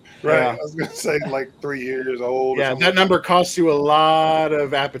 Right. Yeah. I was going to say like 3 years old. Yeah, that number costs you a lot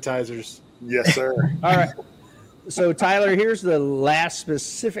of appetizers. Yes, sir. All right. So, Tyler, here's the last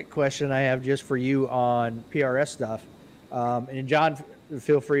specific question I have just for you on PRS stuff. And John,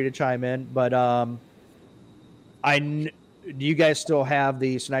 feel free to chime in. But do you guys still have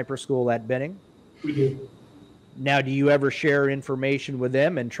the sniper school at Benning? We do. Now, do you ever share information with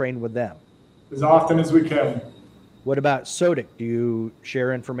them and train with them? As often as we can. What about Sodic? Do you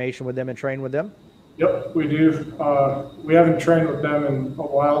share information with them and train with them? Yep, we do. We haven't trained with them in a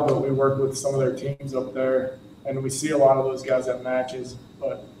while, but we work with some of their teams up there, and we see a lot of those guys at matches.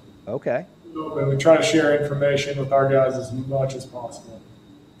 But okay, and we try to share information with our guys as much as possible.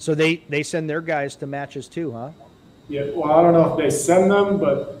 So they send their guys to matches too, huh? Yeah, well, I don't know if they send them,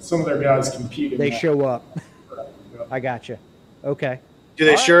 but some of their guys compete. They show up. I gotcha. Okay. Do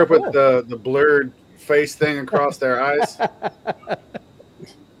they show up cool. with the blurred face thing across their eyes?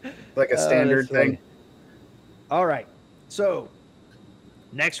 Like a standard thing? All right. So,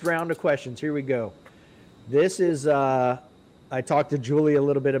 next round of questions. Here we go. This is, I talked to Julie a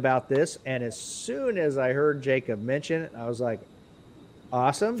little bit about this, and as soon as I heard Jacob mention it, I was like,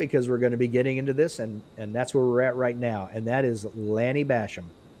 awesome, because we're going to be getting into this, and that's where we're at right now, and that is Lanny Basham.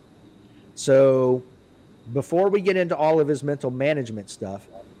 So, before we get into all of his mental management stuff,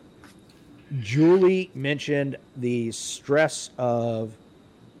 Julie mentioned the stress of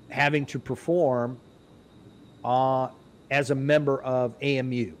having to perform as a member of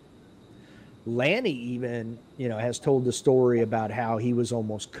AMU. Lanny even, has told the story about how he was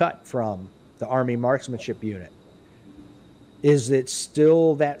almost cut from the Army Marksmanship Unit. Is it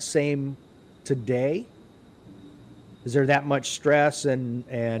still that same today? Is there that much stress and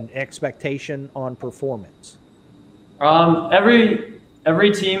expectation on performance?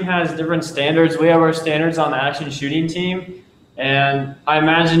 Every team has different standards. We have our standards on the action shooting team, and I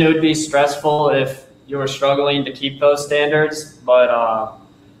imagine it would be stressful if you were struggling to keep those standards. But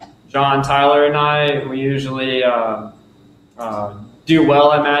John, Tyler, and I, we usually do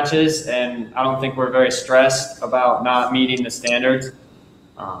well at matches, and I don't think we're very stressed about not meeting the standards.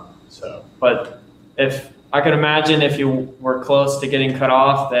 But if I could imagine if you were close to getting cut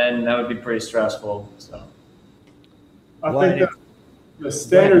off, then that would be pretty stressful. So I think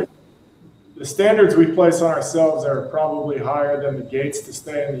that the standards we place on ourselves are probably higher than the gates to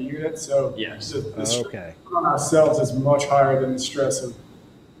stay in the unit. So yes, the stress on ourselves is much higher than the stress of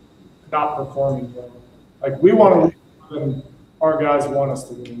not performing well. Like we want to win more than our guys want us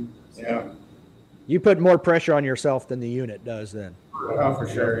to win. So. Yeah. You put more pressure on yourself than the unit does then. Oh, for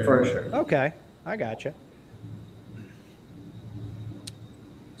sure. Yeah. For sure. Okay. I gotcha.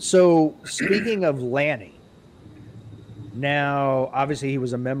 So speaking of Lanny, now obviously he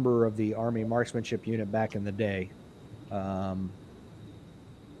was a member of the Army Marksmanship Unit back in the day.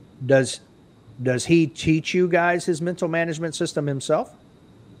 Does he teach you guys his mental management system himself?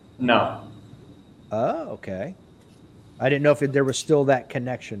 No. Oh, okay. I didn't know if there was still that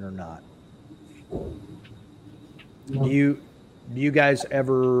connection or not. Do you guys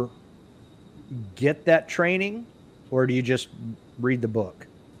ever get that training, or do you just read the book?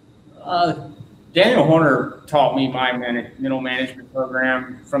 Daniel Horner taught me my mental management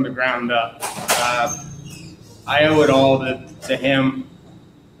program from the ground up. I owe it all to him.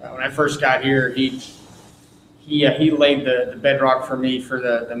 When I first got here, he laid the bedrock for me for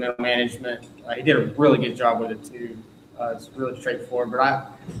the mental management. He did a really good job with it too. It's really straightforward.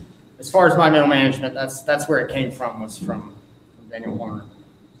 But as far as my mental management, that's where it came from. Was from Daniel Horner.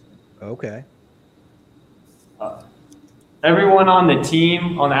 Okay. Everyone on the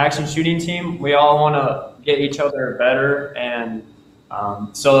team, on the action shooting team, we all want to get each other better. And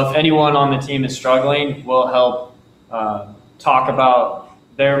so if anyone on the team is struggling, we'll help talk about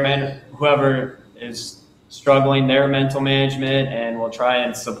whoever is struggling, their mental management, and we'll try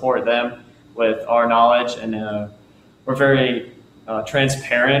and support them with our knowledge. And we're very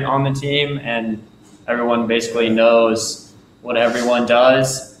transparent on the team, and everyone basically knows what everyone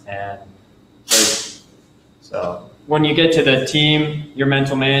does. And so when you get to the team, your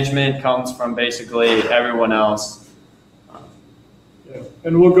mental management comes from basically everyone else. Yeah.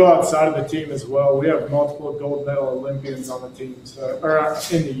 And we'll go outside of the team as well. We have multiple gold medal Olympians on the team, or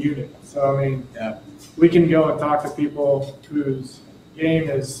in the unit. So, I mean, we can go and talk to people whose game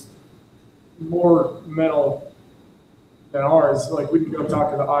is more mental than ours. Like, we can go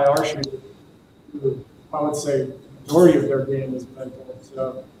talk to the IR shooter, who I would say the majority of their game is mental.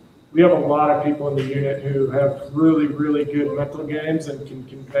 So we have a lot of people in the unit who have really, really good mental games and can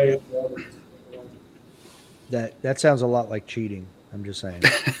convey it to others. That sounds a lot like cheating. I'm just saying.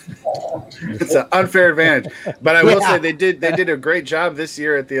 It's an unfair advantage. But I will say they did a great job this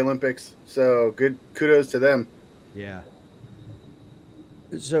year at the Olympics. So good kudos to them. Yeah.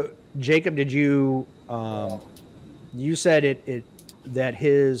 So Jacob, did you you said that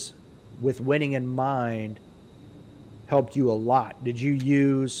his with winning in mind helped you a lot. Did you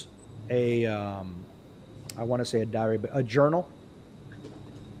use a I want to say a diary, but a journal?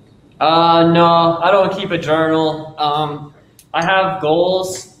 No, I don't keep a journal. I have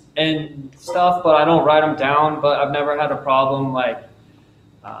goals and stuff, but I don't write them down. But I've never had a problem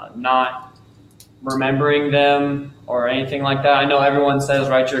not remembering them or anything like that. I know everyone says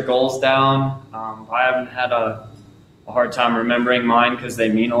write your goals down. I haven't had a hard time remembering mine because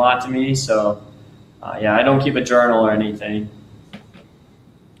they mean a lot to me. So I don't keep a journal or anything.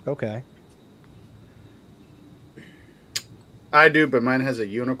 Okay. I do, but mine has a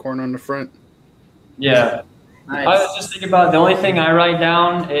unicorn on the front. Yeah. Nice. I was just thinking about the only thing I write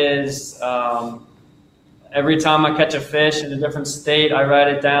down is every time I catch a fish in a different state, I write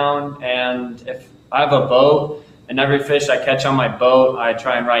it down. And if I have a boat and every fish I catch on my boat, I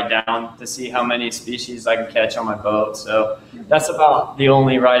try and write down to see how many species I can catch on my boat. So that's about the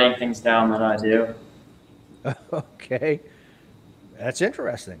only writing things down that I do. Okay. That's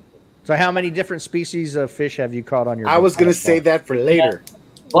interesting. So how many different species of fish have you caught on your boat? I was going to say that for later. Yeah.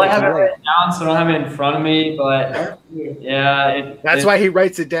 Well, I have it written down, so I don't have it in front of me, but yeah. That's why he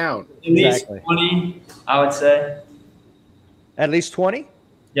writes it down. At least 20, I would say. At least 20?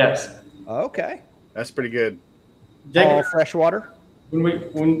 Yes. Okay. That's pretty good. All freshwater?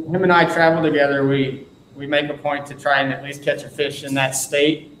 When him and I travel together, we make a point to try and at least catch a fish in that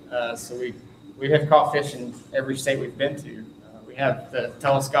state. So we have caught fish in every state we've been to. We have the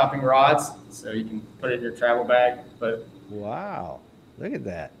telescoping rods, so you can put it in your travel bag. But wow. Look at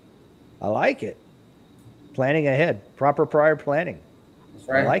that. I like it. Planning ahead. Proper prior planning. That's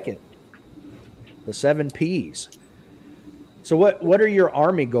right. I like it. The 7 Ps. So what are your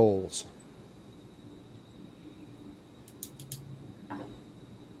Army goals?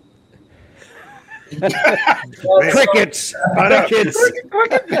 Crickets.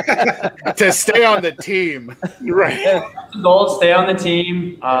 To stay on the team. Right. The goal is stay on the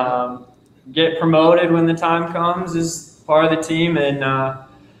team. Get promoted when the time comes is part of the team, and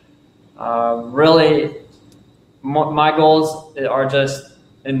really my goals are just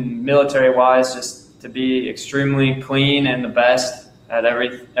in military wise just to be extremely clean and the best at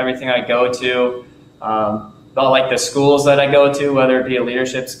everything I go to. About like the schools that I go to, whether it be a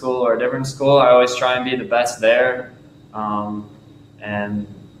leadership school or a different school, I always try and be the best there. One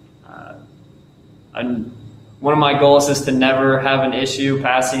of my goals is to never have an issue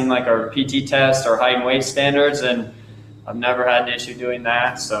passing like our PT test or height and weight standards, and I've never had an issue doing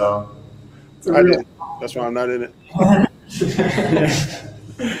that. So I did. That's why I'm not in it.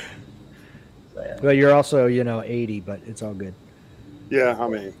 Well, you're also 80, but it's all good. Yeah, I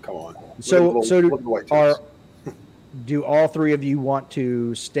mean, come on. So White do all three of you want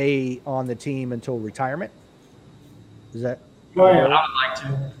to stay on the team until retirement? Is that? Plan. I would like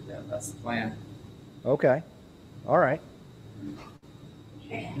to. Yeah, that's the plan. Okay. All right.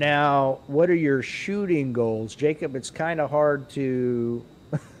 Now, what are your shooting goals? Jacob, it's kind of hard to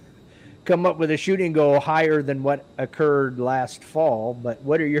come up with a shooting goal higher than what occurred last fall, but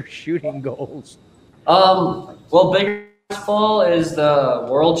what are your shooting goals? Well, big fall is the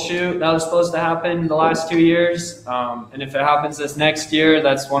world shoot that was supposed to happen the last 2 years. And if it happens this next year,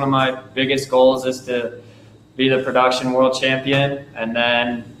 that's one of my biggest goals is to be the production world champion. And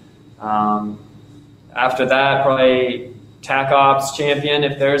then after that, probably TAC Ops champion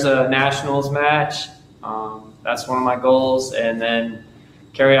if there's a nationals match. That's one of my goals. And then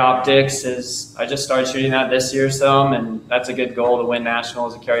carry optics is, I just started shooting that this year some, and that's a good goal to win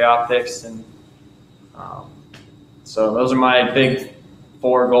nationals in carry optics. And so those are my big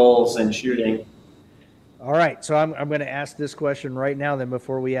 4 goals in shooting. All right. So I'm going to ask this question right now then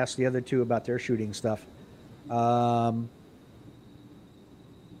before we ask the other two about their shooting stuff.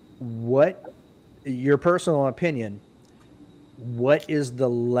 What, your personal opinion, what is the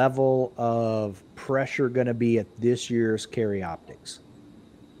level of pressure going to be at this year's carry optics?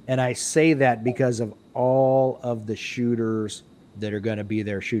 And I say that because of all of the shooters that are going to be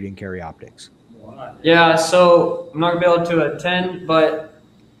there shooting carry optics. Yeah, so I'm not gonna be able to attend, but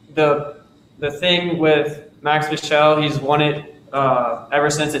the thing with Max Michel, he's won it ever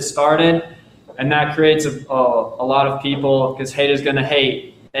since it started, and that creates a lot of people because hate is gonna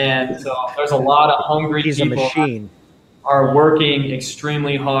hate, and so there's a lot of hungry He's people a machine. are working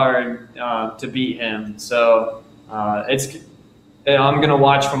extremely hard to beat him. So I'm gonna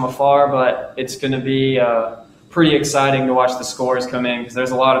watch from afar, but it's gonna be pretty exciting to watch the scores come in because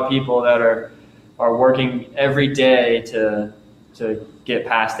there's a lot of people that are working every day to get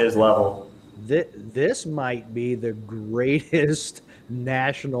past his level. This might be the greatest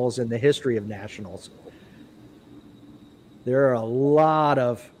nationals in the history of nationals. There are a lot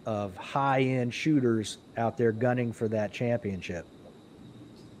of high-end shooters out there gunning for that championship.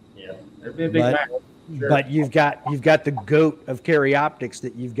 Yeah, it'd be a big match. Sure. But you've got the GOAT of carry optics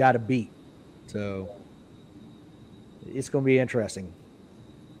that you've got to beat. So it's going to be interesting.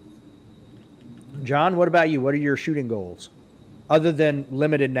 John, what about you? What are your shooting goals other than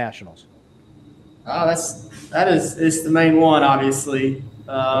limited nationals? Oh, that is the main one, obviously.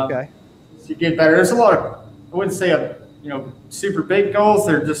 Okay. To get better, there's a lot of, I wouldn't say super big goals.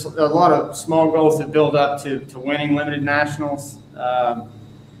 They're just a lot of small goals that build up to winning limited nationals.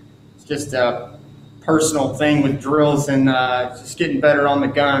 It's just a personal thing with drills and just getting better on the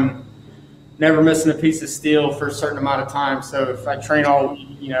gun. Never missing a piece of steel for a certain amount of time. So if I train all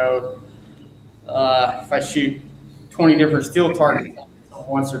week, if I shoot 20 different steel targets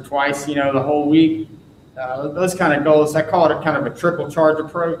once or twice, the whole week, those kind of goals, I call it a kind of a triple charge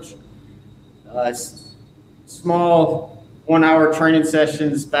approach. Small 1 hour training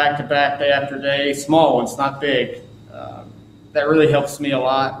sessions back to back, day after day, small ones, not big. That really helps me a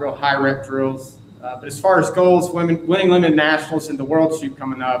lot, real high rep drills. But as far as goals, winning limited nationals and the world shoot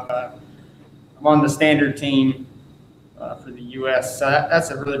coming up, I'm on the standard team for the U.S. So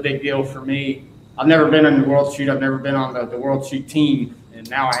that's a really big deal for me. I've never been in the world shoot. I've never been on the world shoot team, and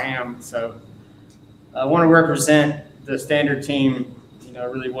now I am. So I want to represent the standard team,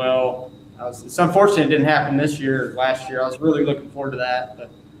 really well. It's unfortunate it didn't happen this year or last year. I was really looking forward to that,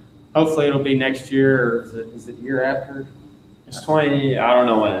 but hopefully it'll be next year, or is it the year after? It's 20. I don't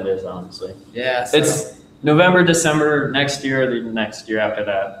know when it is, honestly. Yeah, so it's November, December next year, or the next year after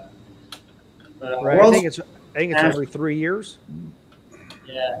that. Right. I think it's every 3 years.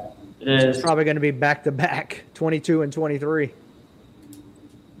 Yeah, it is. It's probably going to be back to back, 22 and 23.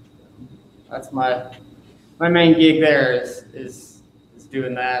 That's my main gig there is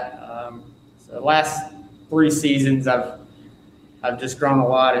doing that. So the last 3 seasons, I've just grown a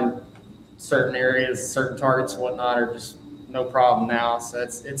lot in certain areas, certain targets and whatnot are just no problem now. So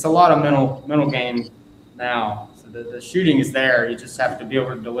it's a lot of mental game now. So the shooting is there. You just have to be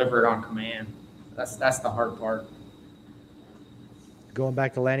able to deliver it on command. That's the hard part. Going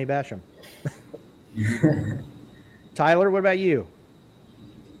back to Lanny Basham. Tyler, what about you?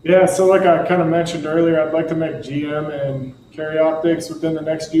 Yeah, so like I kind of mentioned earlier, I'd like to make GM and carry optics within the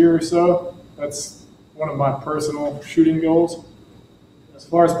next year or so. That's one of my personal shooting goals. As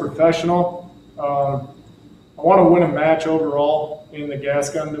far as professional, I want to win a match overall in the gas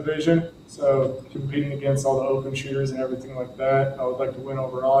gun division. So competing against all the open shooters and everything like that, I would like to win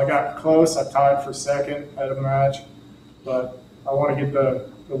overall. I got close. I tied for second at a match, but I want to get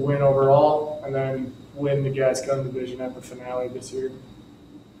the the win overall, and then win the Gas Gun division at the finale this year.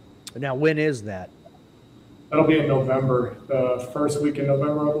 Now, when is that? That'll be in November, the first week in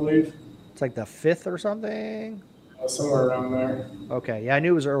November, I believe. It's like the 5th or something? Somewhere around there. Okay. Yeah, I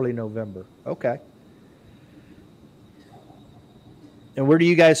knew it was early November. Okay. And where do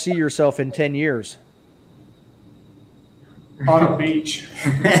you guys see yourself in 10 years? On a beach.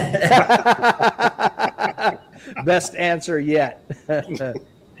 Best answer yet.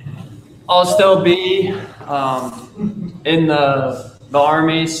 I'll still be in the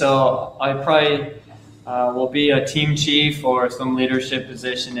Army, so I probably will be a team chief or some leadership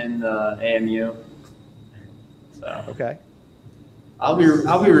position in the AMU. So. Okay. I'll be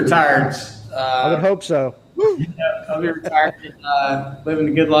retired. I would hope so. Yeah, I'll be retired and living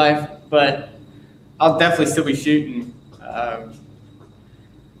a good life, but I'll definitely still be shooting.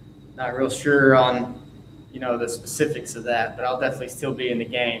 Not real sure on, the specifics of that, but I'll definitely still be in the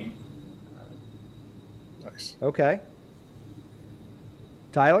game. Nice. Okay.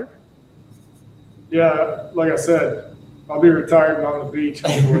 Tyler? Yeah, like I said, I'll be retired and on the beach.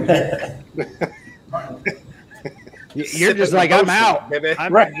 You're just like, I'm out. Baby.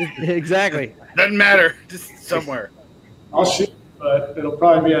 Right. Exactly. Doesn't matter. Just somewhere. I'll shoot, but it'll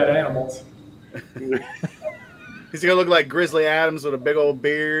probably be at animals. He's gonna look like Grizzly Adams with a big old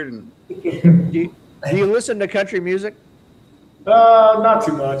beard. And Do you listen to country music? Not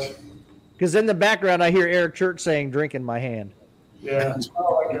too much. Because in the background, I hear Eric Church saying, "Drink in my hand." Yeah, I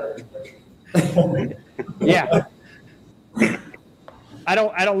don't like Eric. Yeah. I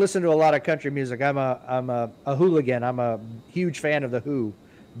don't listen to a lot of country music. I'm a hooligan. I'm a huge fan of the Who,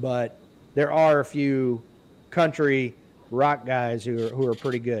 but there are a few country rock guys who are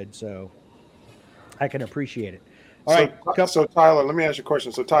pretty good, so I can appreciate it. All right. So Tyler, let me ask you a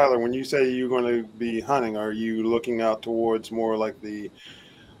question. So Tyler, when you say you're going to be hunting, are you looking out towards more like the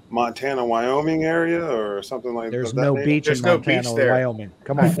Montana, Wyoming area or something like that? There's no beach in Montana or Wyoming.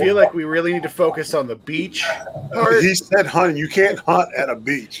 Come on. I feel like we really need to focus on the beach part. He said hunting. You can't hunt at a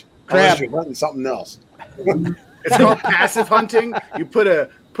beach unless you're hunting something else. It's called passive hunting. You put a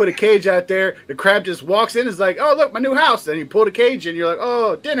cage out there. The crab just walks in. Is like, oh look, my new house. Then you pull the cage in. You're like,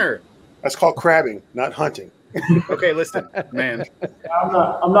 oh, dinner. That's called crabbing, not hunting. Okay, listen, man.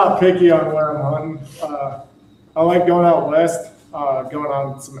 I'm not picky on where I'm hunting. I like going out west, going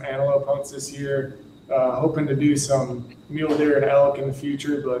on some antelope hunts this year, hoping to do some mule deer and elk in the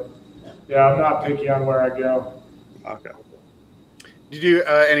future. But yeah, I'm not picky on where I go. Okay. Did you do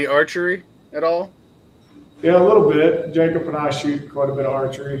any archery at all? Yeah, a little bit. Jacob and I shoot quite a bit of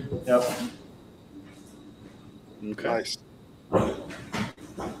archery. Yep. Okay. Nice.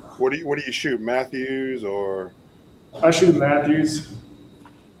 What do you shoot? Matthews or? I shoot Matthews.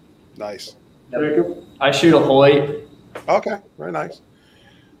 Nice. Jacob? I shoot a Hoyt. Okay, very nice.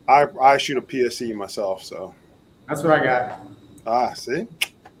 I shoot a PSE myself, so. That's what I got. See?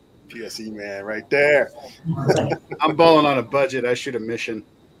 PSE man right there. I'm balling on a budget. I shoot a Mission.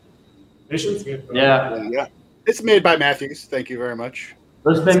 Mission's good. Yeah. It's made by Matthews. Thank you very much.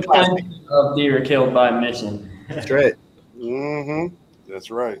 There's been plenty of deer killed by Mission. That's right. Mm-hmm.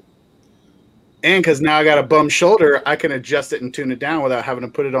 That's right. And because now I got a bum shoulder, I can adjust it and tune it down without having to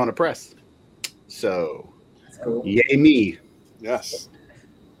put it on a press. So, Cool. yay me. Yes.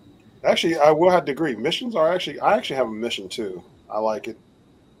 Actually, I will have to agree. Missions are I actually have a Mission too. I like it,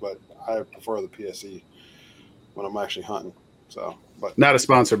 but I prefer the PSE when I'm actually hunting. So, but Not a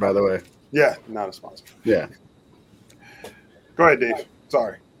sponsor, by the way. yeah, not a sponsor. Yeah. Go ahead, Dave.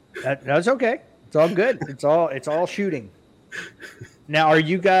 Sorry. That's okay. It's all good. It's all shooting. Now, are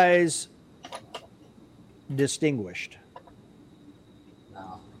you guys distinguished?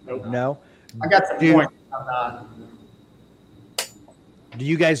 No. I got some Dude. points. I'm not. Do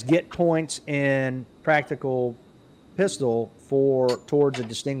you guys get points in practical pistol towards a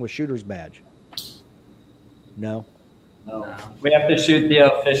distinguished shooter's badge? No. No. We have to shoot the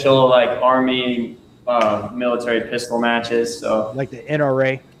official Army military pistol matches. So Like the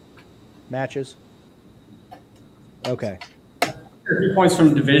NRA matches? Okay. A few points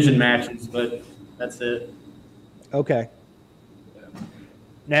from division matches, but that's it. Okay.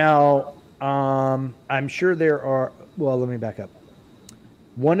 Now, I'm sure there are. Well, let me back up.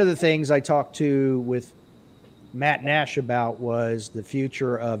 One of the things I talked to with Matt Nash about was the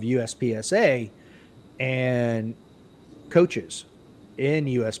future of USPSA and coaches in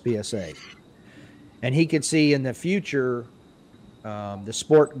USPSA. And he could see in the future the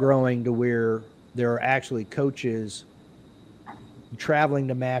sport growing to where there are actually coaches traveling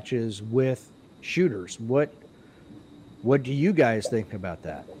to matches with shooters. What do you guys think about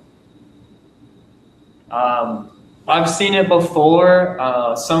that? I I've seen it before.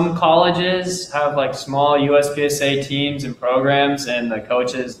 Some colleges have like small USPSA teams and programs, and the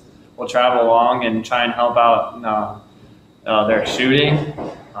coaches will travel along and try and help out their shooting.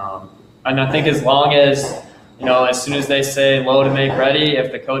 And I think as long as, as soon as they say low to make ready,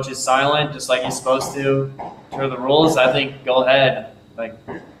 if the coach is silent, just like he's supposed to, for the rules, I think go ahead. Like,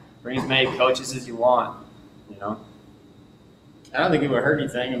 bring as many coaches as you want, I don't think it would hurt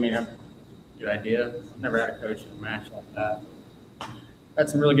anything. I mean, good idea. I've never had a coach in a match like that. Had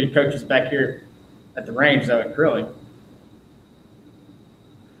some really good coaches back here at the range, though, at Curly.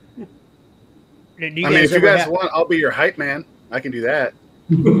 If you guys want, I'll be your hype man. I can do that.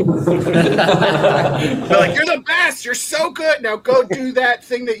 They're like, you're the best. You're so good. Now go do that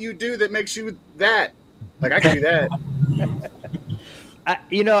thing that you do that makes you that. Like, I can do that.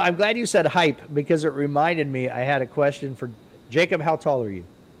 I'm glad you said hype, because it reminded me I had a question for Jacob. How tall are you?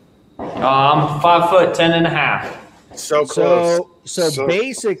 I'm 5'10.5". So close. So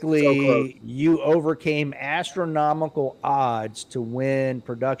basically, you overcame astronomical odds to win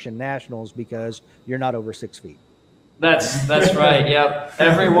production nationals because you're not over 6 feet. That's right. Yep.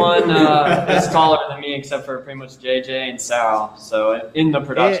 Everyone is taller than me except for pretty much JJ and Sal. So in the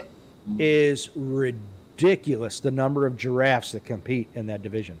production, it is ridiculous the number of giraffes that compete in that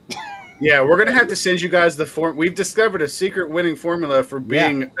division. Yeah, we're gonna have to send you guys the form. We've discovered a secret winning formula for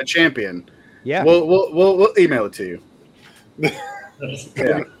being a champion. Yeah, we'll email it to you.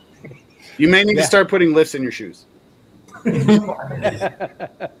 Yeah, you may need to start putting lifts in your shoes to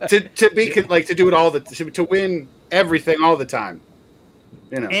do it all to win everything all the time.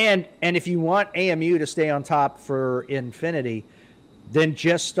 And if you want AMU to stay on top for infinity, then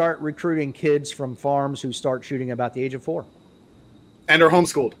just start recruiting kids from farms who start shooting about the age of 4 and are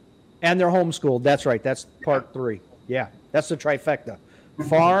homeschooled. And they're homeschooled. That's right. That's part 3. Yeah, that's the trifecta.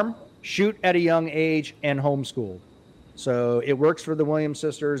 Farm, shoot at a young age, and homeschooled. So it works for the Williams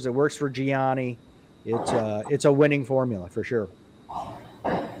sisters. It works for Gianni. It's a winning formula for sure.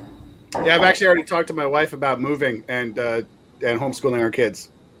 Yeah, I've actually already talked to my wife about moving and homeschooling our kids.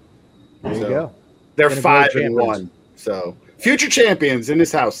 There you go. They're 5 and 1. So future champions in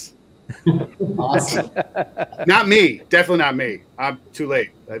this house. Awesome. Not me. Definitely not me. I'm too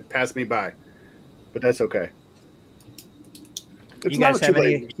late. That passed me by. But that's okay. It's never too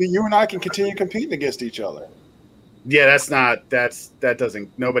late. You and I can continue competing against each other. Yeah, that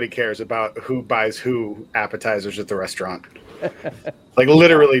doesn't, nobody cares about who buys who appetizers at the restaurant. Like,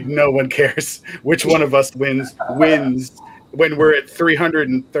 literally no one cares which one of us wins when we're at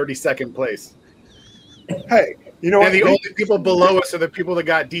 332nd place. Hey, you know and what? The only people below us are the people that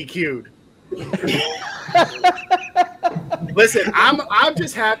got DQ'd. Listen, I'm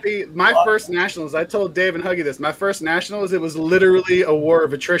just happy. My first nationals, I told Dave and Huggy this. My first nationals, it was literally a war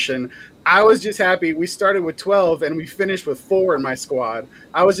of attrition. I was just happy. We started with 12 and we finished with 4 in my squad.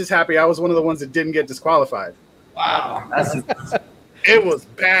 I was just happy I was one of the ones that didn't get disqualified. Wow, it was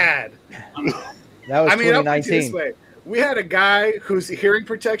bad. That was 2019. I'll put it this way. We had a guy whose hearing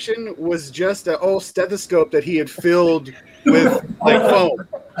protection was just an old stethoscope that he had filled with like foam.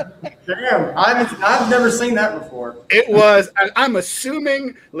 Damn, I've never seen that before. It was. I'm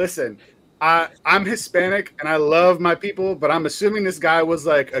assuming. Listen, I'm Hispanic and I love my people, but I'm assuming this guy was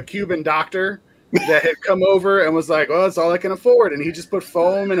like a Cuban doctor that had come over and was like, "Well, that's all I can afford," and he just put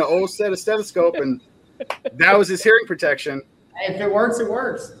foam in an old set of stethoscope, and that was his hearing protection. If it works, it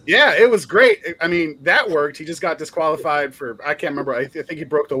works. Yeah, it was great. I mean, that worked. He just got disqualified for, I can't remember. I think he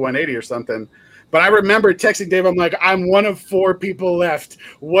broke the 180 or something. But I remember texting Dave. I'm like, I'm one of 4 people left.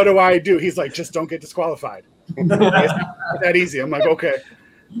 What do I do? He's like, just don't get disqualified. It's not that easy. I'm like, okay.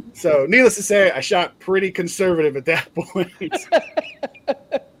 So needless to say, I shot pretty conservative at that point.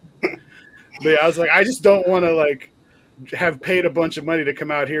 But yeah, I was like, I just don't want to like have paid a bunch of money to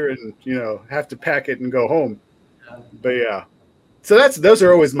come out here and, have to pack it and go home. But yeah. So those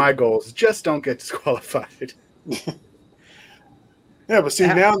are always my goals. Just don't get disqualified. Yeah, but see,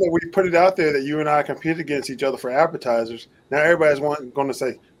 now that we put it out there that you and I compete against each other for appetizers, now everybody's going to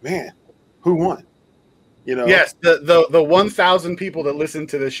say, "Man, who won?" Yes, the 1,000 people that listen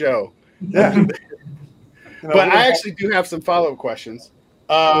to the show. Yeah. But I actually do have some follow-up questions.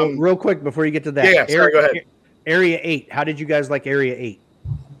 Real quick before you get to that. Yeah, sorry, go ahead. Area 8. How did you guys like Area 8?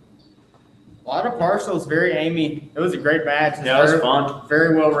 A lot of partials, very Amy. It was a great match. Yeah, it was fun.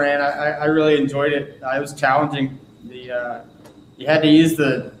 Very well ran. I really enjoyed it. It was challenging. You had to use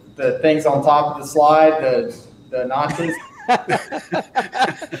the things on top of the slide, the notches.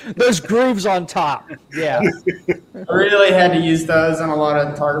 Those grooves on top. Yeah. I really had to use those on a lot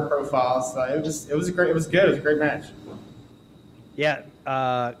of target profiles. So it was good. It was a great match. Yeah.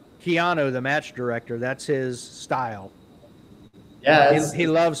 Keanu, the match director, that's his style. Yeah, He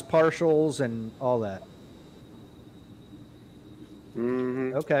loves partials and all that.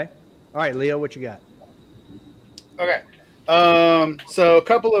 Mm-hmm. Okay. All right, Leo, what you got? Okay. So a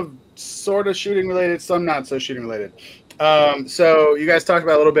couple of sort of shooting related, some not so shooting related. So you guys talked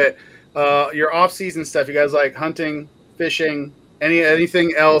about a little bit your off season stuff. You guys like hunting, fishing,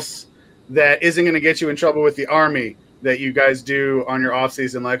 anything else that isn't going to get you in trouble with the Army that you guys do on your off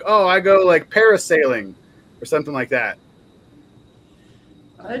season? Like, oh, I go like parasailing or something like that.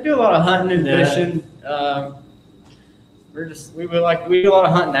 I do a lot of hunting and fishing. We do a lot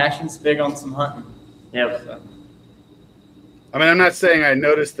of hunting actions. Big on some hunting. Yep. So. I mean, I'm not saying I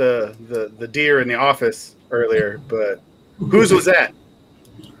noticed the deer in the office earlier, but whose was that?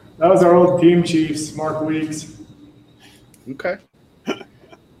 That was our old team chiefs, Mark Weeks. Okay.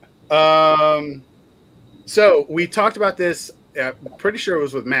 So we talked about this. I'm pretty sure it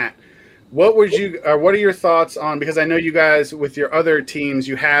was with Matt. What are your thoughts on? Because I know you guys with your other teams,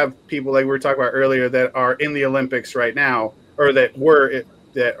 you have people like we were talking about earlier that are in the Olympics right now, or that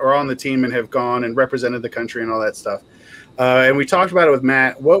are on the team and have gone and represented the country and all that stuff. And we talked about it with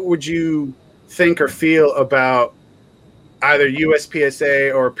Matt. What would you think or feel about either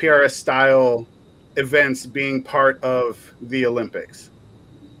USPSA or PRS style events being part of the Olympics?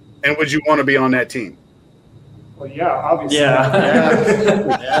 And would you want to be on that team? Well, yeah, obviously. Yeah.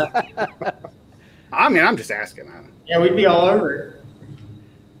 I mean, I'm just asking. Yeah, we'd be all over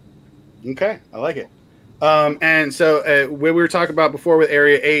it. Okay, I like it. And so when we were talking about before with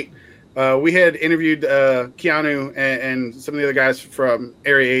Area 8, we had interviewed Keanu and some of the other guys from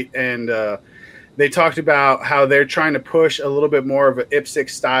Area 8, and they talked about how they're trying to push a little bit more of an IPSC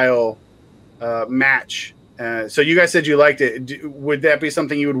style match. So you guys said you liked it. Would that be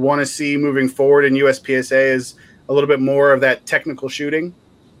something you would want to see moving forward in USPSA, is a little bit more of that technical shooting?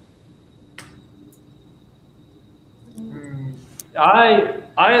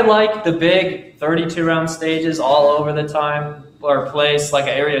 I like the big 32-round stages all over the time, or place like an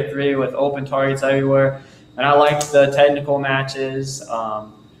Area 3 with open targets everywhere. And I like the technical matches. Yeah.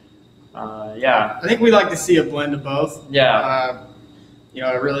 I think we like to see a blend of both. Yeah.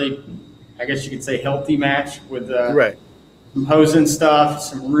 A really, I guess you could say, healthy match with Right. some hosing stuff,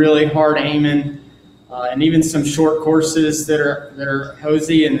 some really hard aiming, and even some short courses that are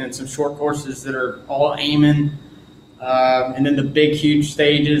hosey, and then some short courses that are all aiming. And then the big, huge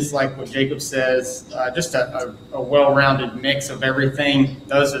stages, like what Jacob says, just a well-rounded mix of everything.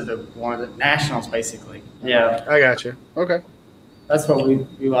 Those are one of the nationals, basically. Yeah. I got you. Okay. That's what we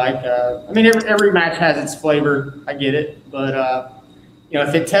like. I mean, every match has its flavor. I get it. But,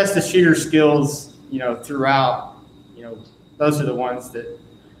 if it tests the shooter skills, throughout, those are the ones that are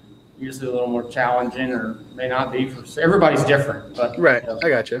usually a little more challenging or may not be. Everybody's different. But, Right. I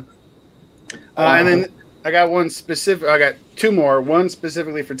got you. And then I got one specific. I got two more. One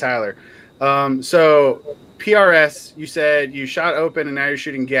specifically for Tyler. So PRS, you said you shot open and now you're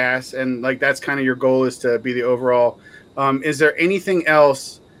shooting gas, and like that's kind of your goal is to be the overall. Is there anything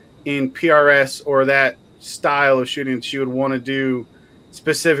else in PRS or that style of shooting that you would want to do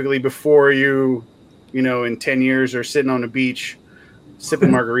specifically before you in 10 years are sitting on the beach sipping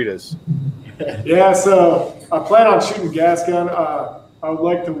margaritas? Yeah, so I plan on shooting gas gun. I would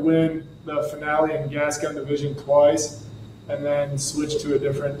like to win the finale in gas gun division twice, and then switch to a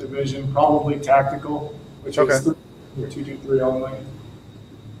different division, probably tactical, which is 223 only.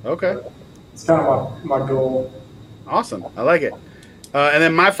 Okay. It's kind of my goal. Awesome. I like it. And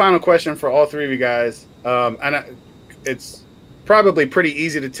then my final question for all three of you guys, it's probably pretty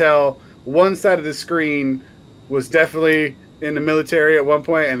easy to tell. One side of the screen was definitely in the military at one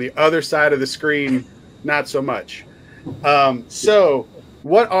point, and the other side of the screen, not so much. So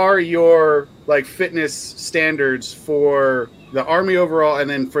what are your fitness standards for the Army overall, and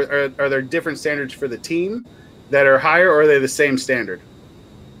then are there different standards for the team that are higher, or are they the same standard?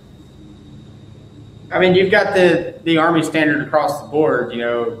 I mean, you've got the Army standard across the board,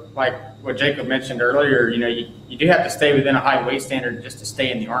 like what Jacob mentioned earlier, you do have to stay within a high weight standard just to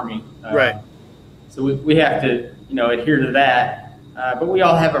stay in the Army. Right. So we have to, adhere to that. But we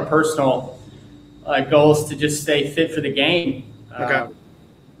all have our personal goals to just stay fit for the game. Okay.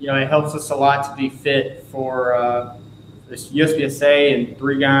 It helps us a lot to be fit for this USPSA and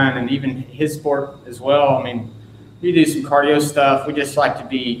three-gun and even his sport as well. I mean, we do some cardio stuff. We just like to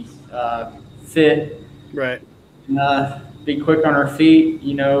be fit. Right. Be quick on our feet,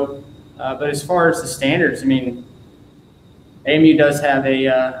 But as far as the standards, I mean, AMU does have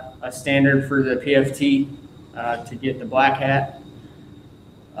a standard for the PFT to get the black hat.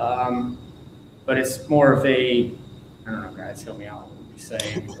 But it's more of I don't know, guys, help me out. What would you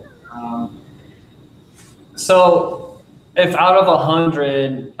say? So if out of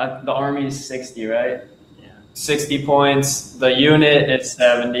 100, the Army is 60, right? Yeah. 60 points. The unit is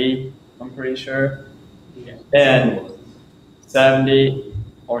 70, I'm pretty sure. Yeah. And 70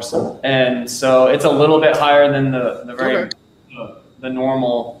 or so. And so it's a little bit higher than the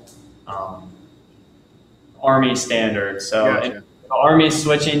normal Army standard. So Gotcha. the Army is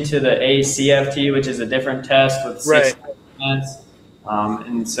switching to the ACFT, which is a different test with 6 points.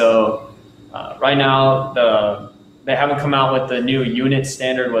 And so right now, they haven't come out with the new unit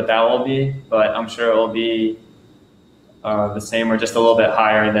standard, what that will be, but I'm sure it will be the same or just a little bit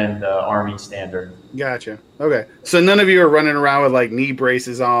higher than the Army standard. Gotcha. Okay. So none of you are running around with like knee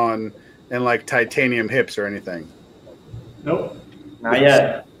braces on and like titanium hips or anything? Nope. Not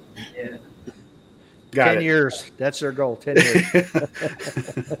yet. Yeah. Got 10 it. years. That's their goal. 10 years.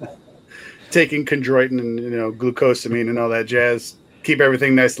 Taking chondroitin and glucosamine and all that jazz. Keep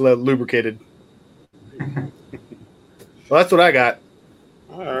everything nice lubricated. Well, that's what I got.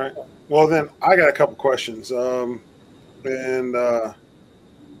 All right. Well, then I got a couple questions. One,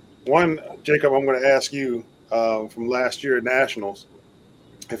 Jacob, I'm going to ask you from last year at Nationals,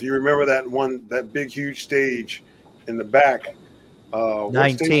 if you remember that big, huge stage in the back.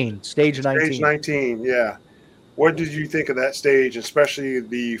 19. Stage 19. Stage 19, yeah. What did you think of that stage, especially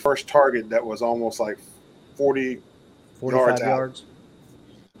the first target that was almost like 45 yards?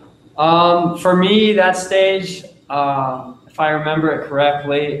 For me, that stage, if I remember it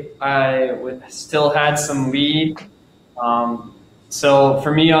correctly, I still had some lead. So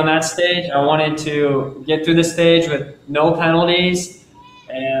for me on that stage, I wanted to get through the stage with no penalties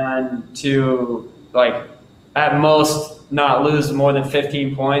and to, like, at most not lose more than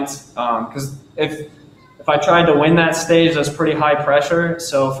 15 points. Because if I tried to win that stage, that's pretty high pressure.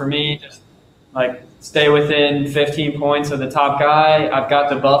 So for me, just like stay within 15 points of the top guy. I've got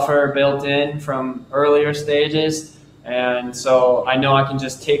the buffer built in from earlier stages. And so I know I can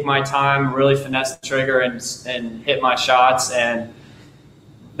just take my time, really finesse the trigger and hit my shots. And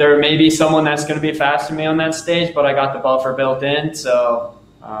there may be someone that's going to be faster than me on that stage, but I got the buffer built in. So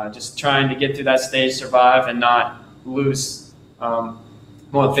just trying to get through that stage, survive, and not lose more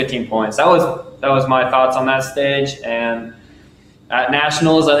than 15 points. That was my thoughts on that stage. And at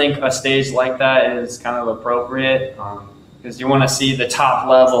Nationals, I think a stage like that is kind of appropriate because you want to see the top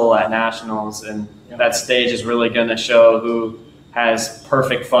level at Nationals, and that stage is really going to show who has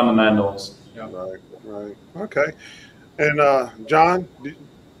perfect fundamentals. Right. Okay. And John,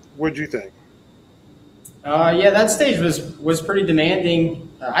 what did you think? Yeah, that stage was pretty demanding.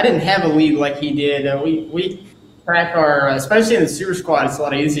 I didn't have a lead like he did. We track our, especially in the super squad, it's a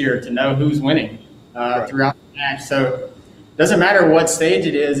lot easier to know who's winning throughout the match. So it doesn't matter what stage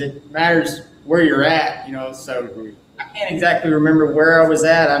it is; it matters where you're at. So I can't exactly remember where I was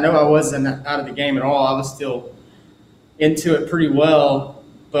at. I know I wasn't out of the game at all. I was still into it pretty well.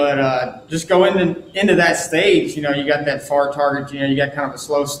 But just going into that stage, you got that far target. You got kind of a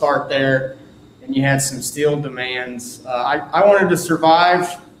slow start there, and you had some steal demands. I wanted to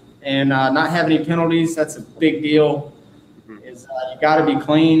survive and not have any penalties. That's a big deal. Is you got to be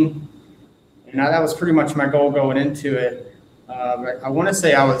clean, and that was pretty much my goal going into it. I want to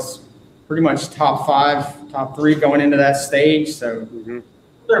say I was pretty much top 5, top 3 going into that stage. So a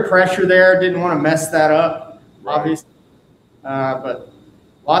little pressure there. Didn't want to mess that up, obviously. But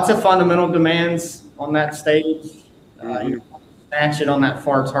lots of fundamental demands on that stage. Snatch it on that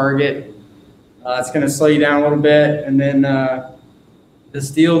far target. It's going to slow you down a little bit. And then the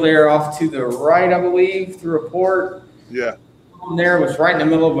steal there off to the right, I believe, through a port. Yeah. There was right in the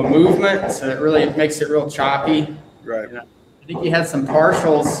middle of a movement, so it really makes it real choppy. Right. I think you had some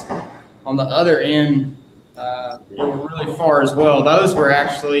partials on the other end that were really far as well. Those were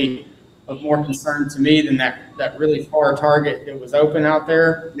actually of more concern to me than that really far target that was open out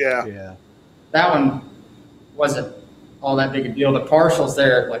there. Yeah. That one wasn't all that big a deal. The partials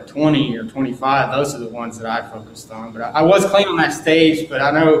there at like 20 or 25, those are the ones that I focused on. But I was clean on that stage, but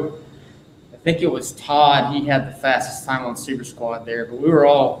I think it was Todd. He had the fastest time on Super Squad there, but we were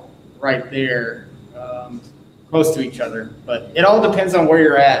all right there, close to each other. But it all depends on where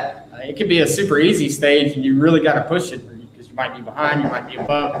you're at. It could be a super easy stage, and you really got to push it because you might be behind, you might be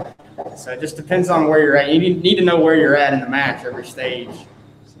above. So it just depends on where you're at. You need to know where you're at in the match every stage.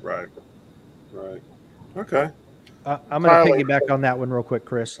 Right. Okay. I'm going to piggyback on that one real quick,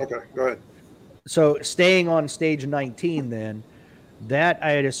 Chris. Okay, go ahead. So staying on stage 19 then, that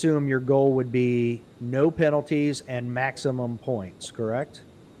I'd assume your goal would be no penalties and maximum points, correct?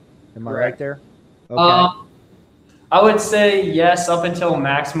 Am I right there? Okay. I would say yes, up until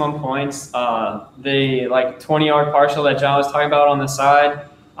maximum points. The 20-yard partial that John was talking about on the side,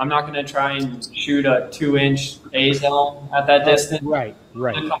 I'm not going to try and shoot a 2-inch A zone at that distance. Right.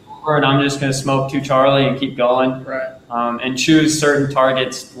 I'm come over and I'm just going to smoke 2 Charlie and keep going. Right. And choose certain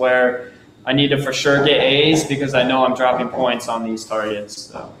targets where I need to for sure get A's because I know I'm dropping points on these targets.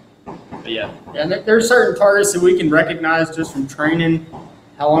 So, but yeah. And there are certain targets that we can recognize just from training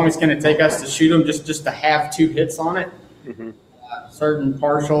how long it's going to take us to shoot them, just to have 2 hits on it. Mm-hmm. Certain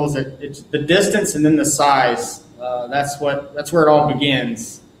partials, it's the distance and then the size. That's where it all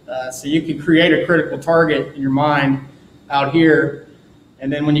begins. So you can create a critical target in your mind out here,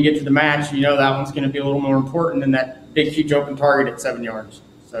 and then when you get to the match, you know that one's going to be a little more important than that big, huge open target at 7 yards.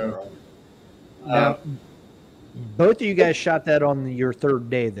 So, now, both of you guys shot that on your 3rd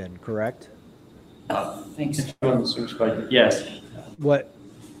day, then, correct? Thanks. Yes. What?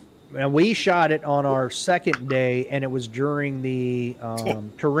 And we shot it on our 2nd day, and it was during the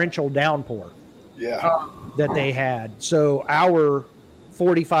torrential downpour that they had. So our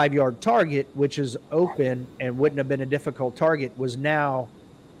 45-yard target, which is open and wouldn't have been a difficult target, was now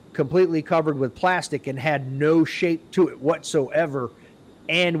completely covered with plastic and had no shape to it whatsoever.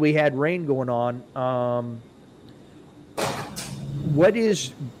 And we had rain going on. What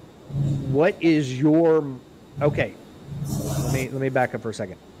is your okay? Let me back up for a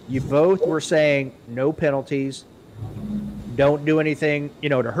second. You both were saying no penalties, don't do anything,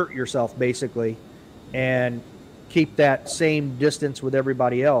 to hurt yourself, basically, and keep that same distance with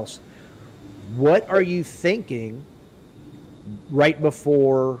everybody else. What are you thinking right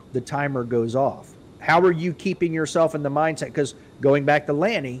before the timer goes off? How are you keeping yourself in the mindset? Because going back to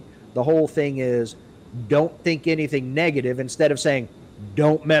Lanny, the whole thing is don't think anything negative. Instead of saying,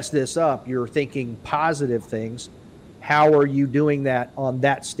 don't mess this up, you're thinking positive things. How are you doing that on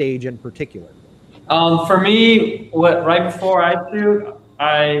that stage in particular? For me, right before I shoot,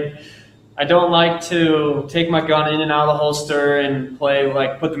 I don't like to take my gun in and out of the holster and play,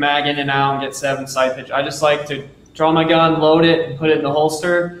 put the mag in and out and get 7 sight pitch. I just like to draw my gun, load it, and put it in the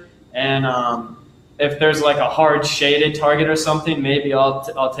holster. And if there's a hard shaded target or something, maybe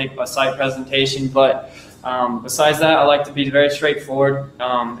I'll take a sight presentation. But besides that, I like to be very straightforward.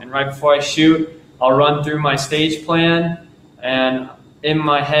 And right before I shoot, I'll run through my stage plan, and in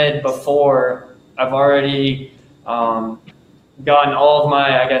my head before, I've already gotten all of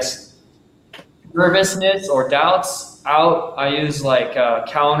my, nervousness or doubts out. I use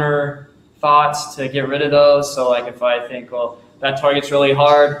counter thoughts to get rid of those. So if I think, well, that target's really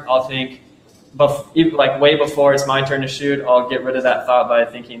hard, I'll think, way before it's my turn to shoot, I'll get rid of that thought by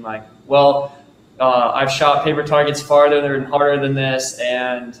thinking I've shot paper targets farther and harder than this,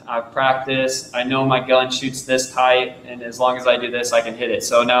 and I've practiced. I know my gun shoots this tight, and as long as I do this, I can hit it.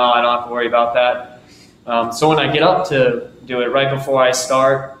 So now I don't have to worry about that. So when I get up to do it right before I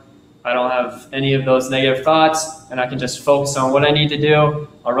start, I don't have any of those negative thoughts, and I can just focus on what I need to do.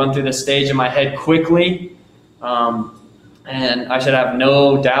 I'll run through the stage in my head quickly, and I should have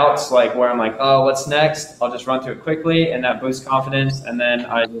no doubts where I'm oh, what's next? I'll just run through it quickly, and that boosts confidence, and then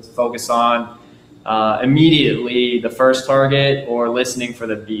I just focus on immediately the first target or listening for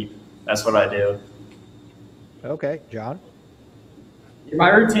the beep. That's what I do. Okay, John? My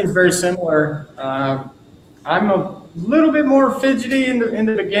routine is very similar. I'm a little bit more fidgety in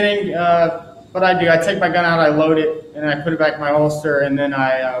the beginning, but I take my gun out, I load it, and I put it back in my holster, and then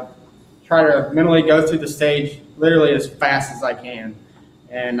I try to mentally go through the stage literally as fast as I can,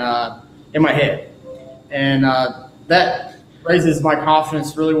 and in my head. And that raises my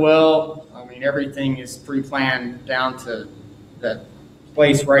confidence really well. Everything is pre-planned down to that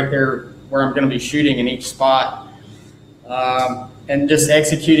place right there where I'm going to be shooting in each spot. And just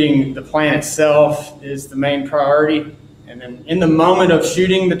executing the plan itself is the main priority. And then in the moment of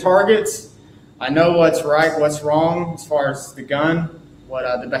shooting the targets, I know what's right, what's wrong as far as the gun.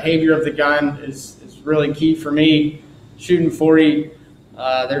 The behavior of the gun is really key for me. Shooting 40,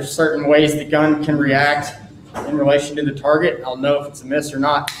 there's certain ways the gun can react in relation to the target. I'll know if it's a miss or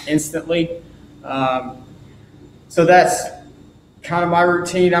not instantly. So that's kind of my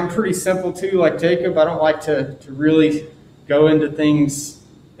routine. I'm pretty simple too, like Jacob. I don't like to really go into things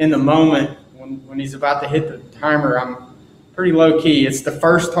in the moment when he's about to hit the timer. I'm pretty low key. It's the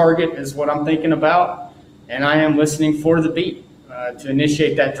first target is what I'm thinking about, and I am listening for the beat to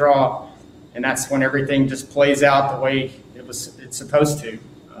initiate that draw, and that's when everything just plays out the way it's supposed to.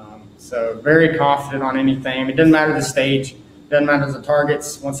 So very confident on anything. It doesn't matter the stage, doesn't matter the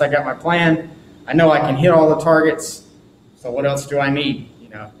targets. Once I got my plan, I know I can hit all the targets. So what else do I need?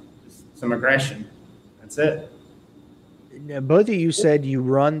 Just some aggression. That's it. Now, both of you said you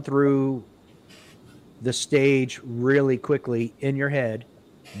run through the stage really quickly in your head.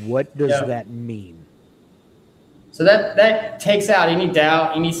 What does that mean? So that takes out any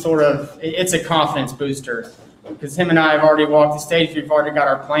doubt, any sort of, it's a confidence booster. Because him and I have already walked the stage. We've already got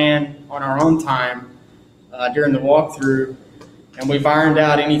our plan on our own time during the walkthrough. And we've ironed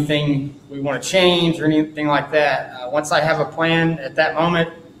out anything we want to change or anything like that. Once I have a plan at that moment,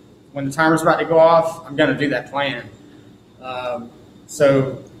 when the timer's about to go off, I'm going to do that plan.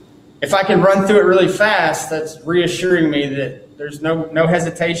 So if I can run through it really fast, that's reassuring me that there's no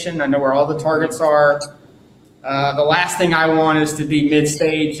hesitation. I know where all the targets are. The last thing I want is to be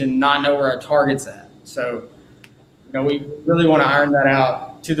mid-stage and not know where a target's at. So, we really want to iron that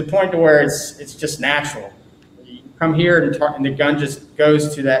out to the point to where it's just natural. You come here and the gun just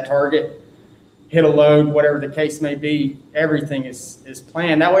goes to that target, hit a load, whatever the case may be. Everything is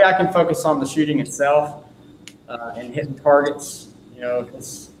planned. That way I can focus on the shooting itself and hitting targets.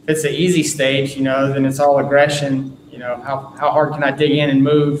 If it's an easy stage, then it's all aggression. How hard can I dig in and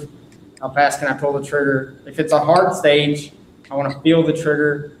move? How fast can I pull the trigger? If it's a hard stage, I want to feel the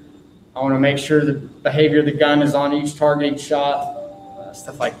trigger. I want to make sure the behavior of the gun is on each target, each shot,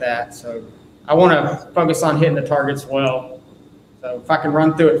 stuff like that. So I want to focus on hitting the targets well. So if I can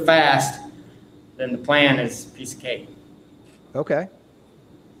run through it fast, then the plan is a piece of cake. Okay.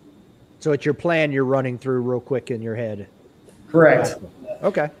 So it's your plan you're running through real quick in your head. Correct.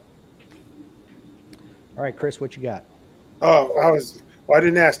 Okay. All right, Chris, what you got? Oh, I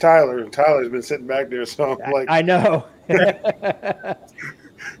didn't ask Tyler. Tyler's been sitting back there, so I'm like, I know.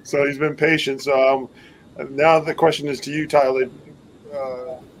 So he's been patient. So now the question is to you, Tyler.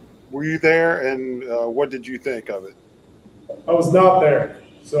 Were you there, and what did you think of it? I was not there,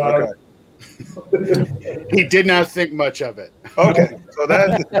 so I don't. He did not think much of it. Okay, so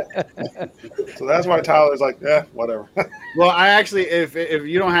that's why Tyler's like, whatever. Well, I actually, if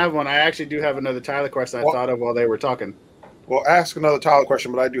you don't have one, I actually do have another Tyler question I thought of while they were talking. Well, ask another Tyler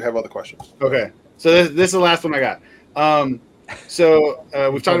question, but I do have other questions. Okay, so this is the last one I got. So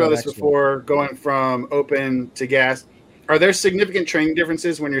we've talked about this before, going from open to gas. Are there significant training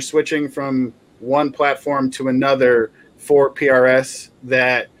differences when you're switching from one platform to another for PRS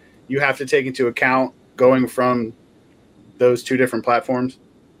that you have to take into account going from those two different platforms?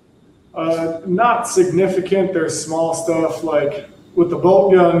 Not significant. There's small stuff like with the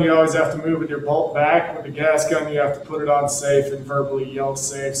bolt gun, you always have to move with your bolt back. With the gas gun, you have to put it on safe and verbally yell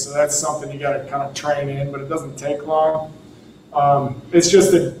safe. So that's something you got to kind of train in, but it doesn't take long. It's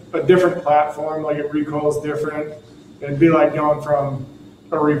just a different platform. Like it recoils different. It'd be like going from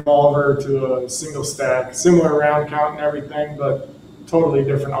a revolver to a single stack, similar round count and everything, but totally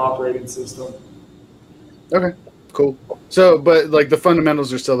different operating system. Okay, cool. So, but like the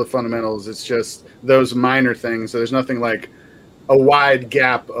fundamentals are still the fundamentals. It's just those minor things. So there's nothing like a wide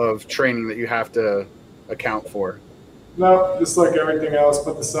gap of training that you have to account for. No, just like everything else,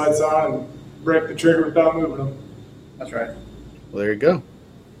 put the sights on and break the trigger without moving them. That's right. Well, there you go.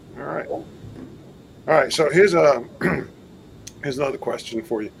 All right. So here's another question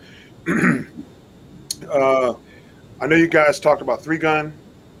for you. I know you guys talked about 3-gun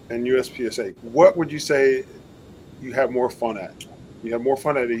and USPSA. What would you say you have more fun at? You have more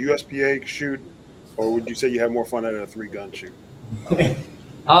fun at a USPA shoot, or would you say you have more fun at a 3-gun shoot?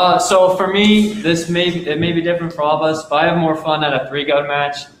 So for me, it may be different for all of us, but I have more fun at a 3-gun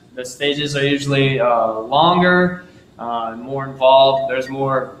match. The stages are usually longer, more involved. There's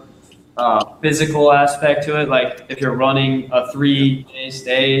more physical aspect to it. Like if you're running a 3-day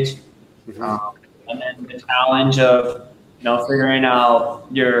stage, and then the challenge of figuring out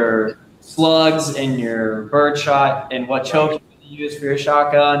your slugs and your bird shot and what choke you're going to use for your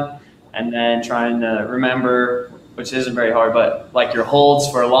shotgun, and then trying to remember, which isn't very hard, but like your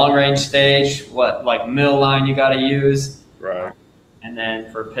holds for a long range stage, what like mill line you got to use, right? And then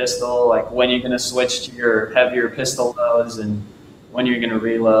for pistol, like when you're going to switch to your heavier pistol loads and when you're going to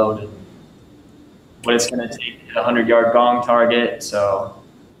reload, and what it's going to take to hit a 100-yard gong target. So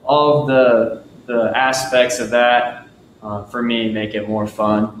all of the aspects of that for me make it more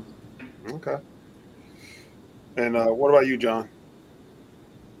fun. Okay. And what about you, John?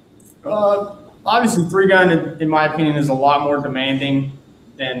 Obviously, 3-gun, in my opinion, is a lot more demanding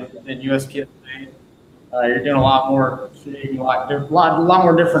than USPSA. You're doing a lot more shooting, a lot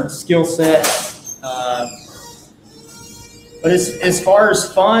more different skill sets. But as far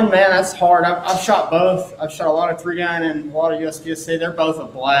as fun, man, that's hard. I've shot both. I've shot a lot of 3-gun and a lot of USPSA. They're both a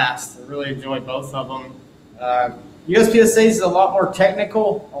blast. I really enjoy both of them. USPSA is a lot more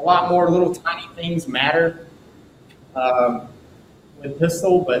technical. A lot more little tiny things matter with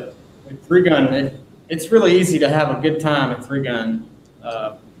pistol, but with 3-gun, it's really easy to have a good time at 3-gun.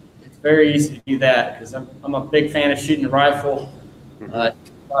 It's very easy to do that because I'm a big fan of shooting the rifle.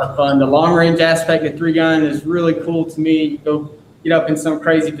 a lot of fun. The long range aspect of 3-gun is really cool to me. You go get up in some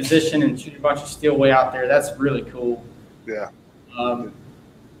crazy position and shoot a bunch of steel way out there. That's really cool. Yeah. So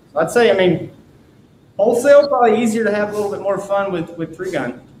I'd say, I mean, wholesale probably easier to have a little bit more fun with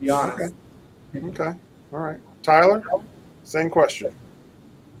 3-gun, to be honest. Okay. All right. Tyler, same question.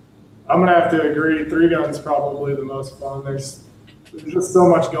 I'm gonna have to agree. 3-gun's probably the most fun. There's just so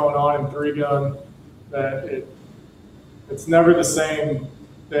much going on in 3-gun that it's never the same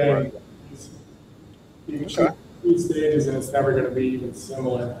thing. Right. You can shoot 2 stages and it's never going to be even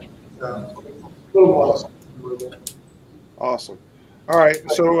similar. So, a little more. Awesome. All right.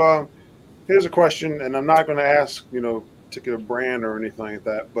 So here's a question, and I'm not going to ask, particular brand or anything like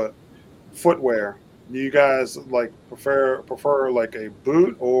that, but footwear. Do you guys prefer like a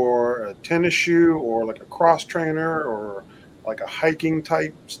boot or a tennis shoe or like a cross trainer or like a hiking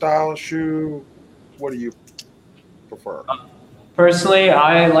type style shoe? What do you prefer? Personally,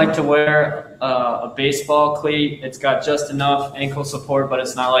 I like to wear a baseball cleat. It's got just enough ankle support, but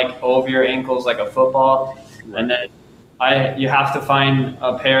it's not like over your ankles like a football. Right. And then you have to find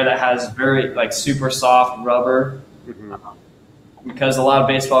a pair that has very super soft rubber, because a lot of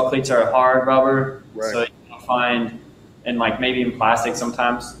baseball cleats are hard rubber. Right. So you can find, and maybe in plastic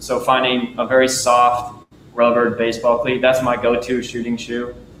sometimes. So finding a very soft rubbered baseball cleat, that's my go-to shooting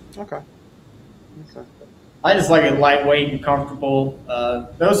shoe. Okay. I just like it lightweight and comfortable.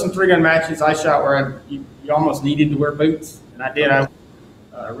 There was some 3-gun matches I shot where you almost needed to wear boots, and I did. I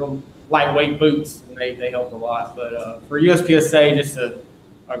real lightweight boots, and they helped a lot. But for USPSA, just a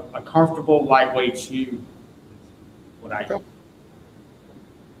comfortable lightweight shoe. What I do.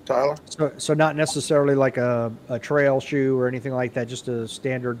 Tyler? So not necessarily like a trail shoe or anything like that, just a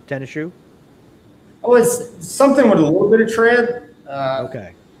standard tennis shoe? Oh, it's something with a little bit of tread.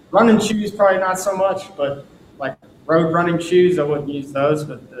 Okay. Running shoes, probably not so much, but like road running shoes, I wouldn't use those.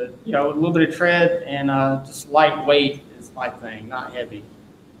 But, a little bit of tread and just lightweight is my thing, not heavy.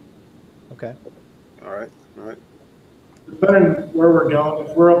 Okay. All right. Depending where we're going,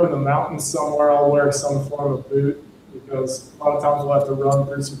 if we're up in the mountains somewhere, I'll wear some form of boot because a lot of times we'll have to run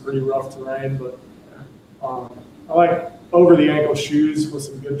through some pretty rough terrain. But I like over the ankle shoes with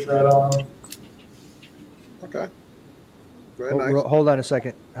some good tread on them. Okay. Very nice. Hold on a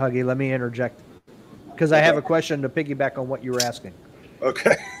second, Huggy. Let me interject because I have a question to piggyback on what you were asking.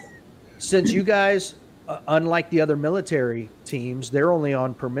 Okay. Since you guys, unlike the other military teams, they're only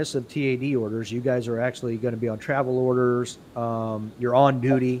on permissive TAD orders. You guys are actually going to be on travel orders. You're on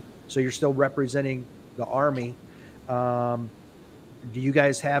duty, so you're still representing the Army. Do you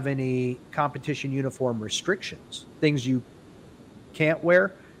guys have any competition uniform restrictions, things you can't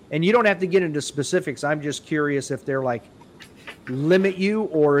wear? And you don't have to get into specifics. I'm just curious if they're limit you,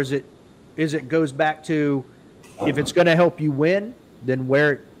 or is it goes back to if it's going to help you win, then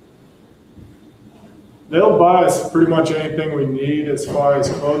wear it. They'll buy us pretty much anything we need as far as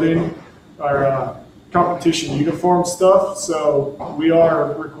clothing or competition uniform stuff. So we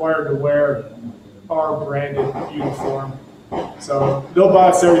are required to wear our branded uniform. So they'll buy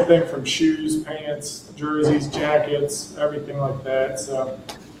us everything from shoes, pants, jerseys, jackets, everything like that. So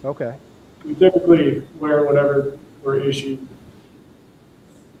okay, we typically wear whatever we're issued.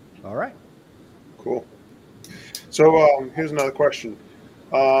 All right. Cool. So here's another question.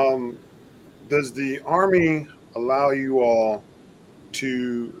 Does the Army allow you all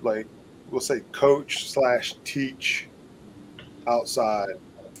to, we'll say, coach/teach outside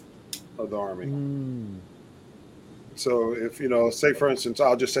of the Army? So if, say, for instance,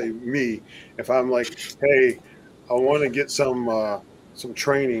 I'll just say me, if I'm like, hey, I want to get some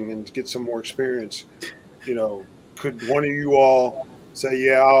training and get some more experience, could one of you all say,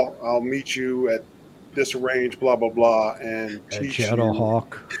 yeah, I'll meet you at this range, blah, blah, blah, and teach you.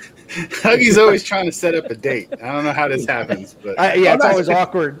 Shadowhawk. Huggy's always trying to set up a date. I don't know how this happens, but it's always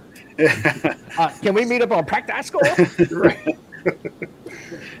awkward. Can we meet up on practice school? Right.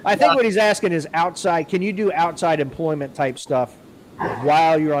 I think what he's asking is outside. Can you do outside employment type stuff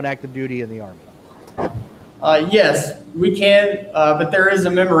while you're on active duty in the Army? Yes, we can, but there is a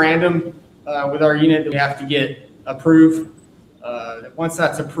memorandum with our unit that we have to get approved. Once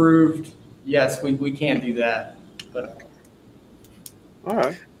that's approved, yes, we can do that. But all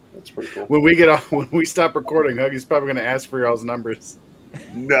right, that's pretty cool. When we stop recording, Huggy's probably going to ask for y'all's numbers.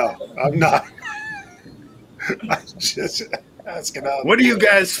 No, I'm not. I'm just asking out. What are you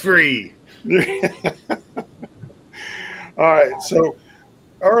guys free? All right, so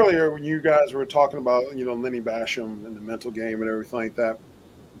earlier when you guys were talking about Lenny Basham and the mental game and everything like that,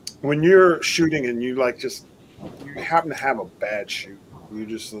 when you're shooting and you happen to have a bad shoot, you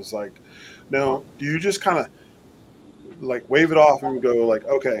just was like, no, do you just kind of like wave it off and go like,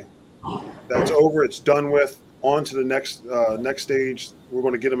 okay, that's over. It's done with. On to the next stage. We're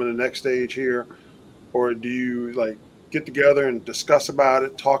going to get them in the next stage here. Or do you like get together and discuss about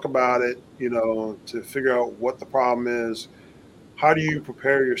it, talk about it, to figure out what the problem is? How do you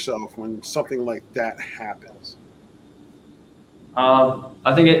prepare yourself when something like that happens?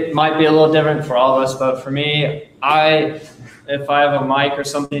 I think it might be a little different for all of us, but for me, if I have a mic or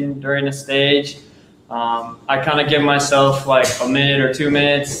something during a stage, I kind of give myself like a minute or 2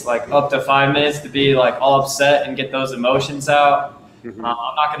 minutes, like up to 5 minutes to be like all upset and get those emotions out. Mm-hmm.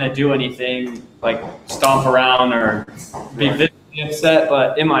 I'm not going to do anything like stomp around or be visibly upset,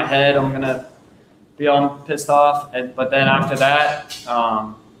 but in my head, I'm going to be all pissed off. But then after that,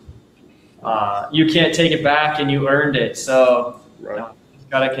 you can't take it back and you earned it. So right. You've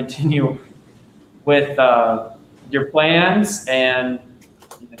got to continue with your plans, and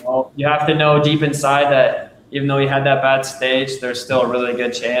you have to know deep inside that even though you had that bad stage, there's still a really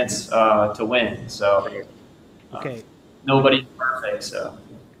good chance to win. So okay, nobody's perfect. So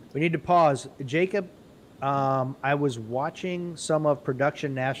we need to pause. Jacob, I was watching some of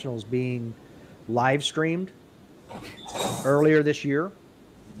Production Nationals being live streamed earlier this year.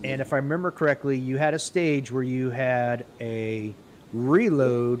 And if I remember correctly, you had a stage where you had a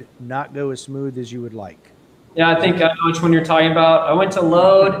reload not go as smooth as you would like. Yeah, I think I know which one you're talking about. I went to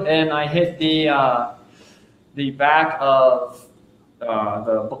load and I hit the back of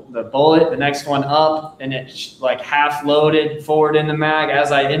the bullet, the next one up, and it like half loaded forward in the mag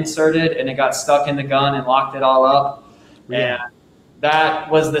as I inserted, and it got stuck in the gun and locked it all up. Yeah. And that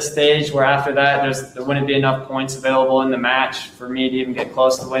was the stage where after that there wouldn't be enough points available in the match for me to even get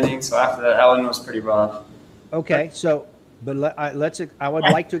close to winning. So after that one was pretty rough. Okay, so but I would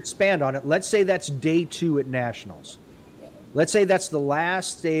like to expand on it. Let's say that's day 2 at Nationals. Let's say that's the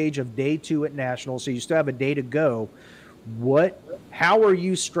last stage of day 2 at Nationals. So you still have a day to go. How are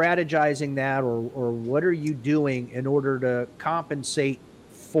you strategizing that, or what are you doing in order to compensate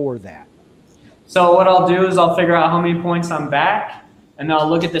for that? So what I'll do is I'll figure out how many points I'm back, and I'll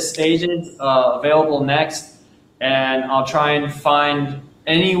look at the stages available next, and I'll try and find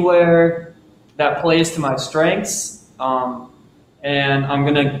anywhere that plays to my strengths. And I'm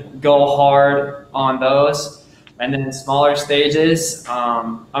going to go hard on those. And then smaller stages,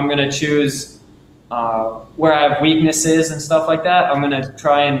 I'm going to choose where I have weaknesses and stuff like that. I'm going to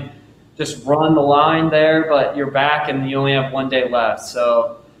try and just run the line there, but you're back and you only have 1 day left.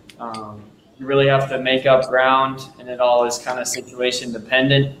 So you really have to make up ground, and it all is kind of situation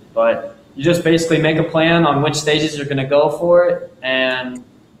dependent. But you just basically make a plan on which stages you're going to go for it, and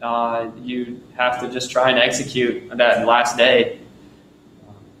you have to just try and execute that last day.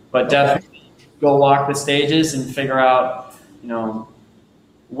 But definitely go walk the stages and figure out,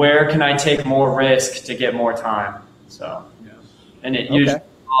 where can I take more risk to get more time. So, and it usually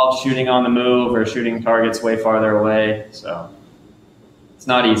involves shooting on the move or shooting targets way farther away. So it's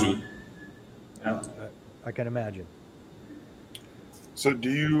not easy. I can imagine. So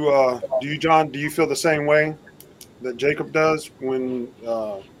do you, John, do you feel the same way that Jacob does when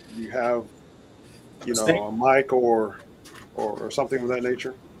you have, a mic or something of that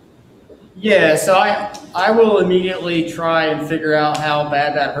nature? Yeah, so I will immediately try and figure out how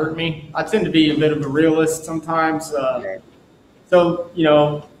bad that hurt me. I tend to be a bit of a realist sometimes. So,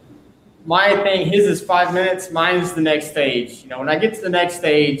 my thing, his is 5 minutes, mine is the next stage. When I get to the next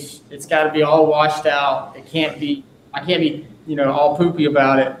stage, it's got to be all washed out. I can't be, all poopy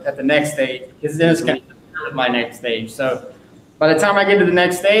about it at the next stage, because then it's going to interfere with my next stage. So by the time I get to the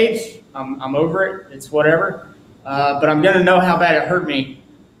next stage, I'm over it. It's whatever. But I'm going to know how bad it hurt me.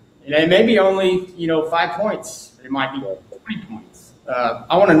 It may be only, 5 points. It might be 20 points.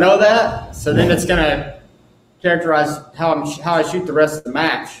 I want to know that, so then it's going to characterize how I shoot the rest of the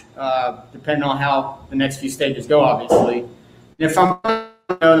match, depending on how the next few stages go, obviously. And if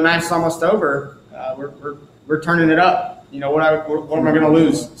the match is almost over, we're turning it up. What am I going to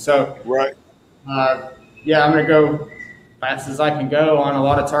lose? So, right. I'm going to go fast as I can go on a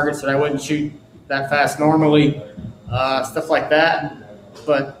lot of targets that I wouldn't shoot that fast normally, stuff like that.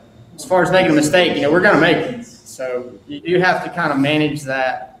 But as far as making a mistake, we're going to make it. So you have to kind of manage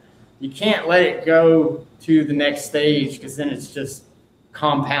that. You can't let it go to the next stage, because then it's just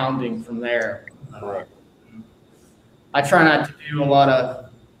compounding from there. Right. I try not to do a lot of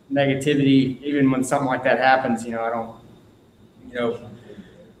negativity, even when something like that happens. I don't,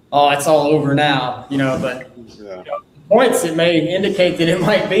 it's all over now, but points it may indicate that it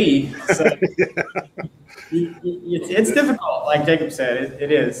might be. So it's difficult, like Jacob said.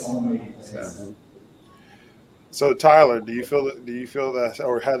 It is. So Tyler, do you feel that,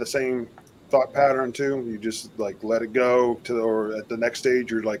 or have the same thought pattern too? You just like let it go or at the next stage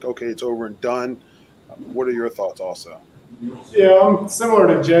you're like, okay, it's over and done. What are your thoughts also? Yeah, I'm similar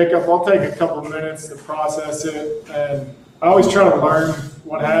to Jacob. I'll take a couple minutes to process it, and I always try to learn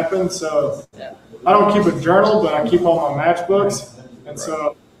what happened. So I don't keep a journal, but I keep all my match books. And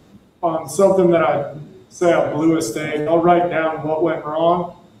so on something that I say I blew a stage, I'll write down what went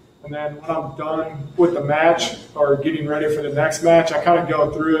wrong. And then when I'm done with the match or getting ready for the next match, I kind of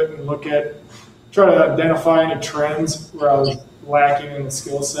go through it and try to identify any trends where I was lacking in the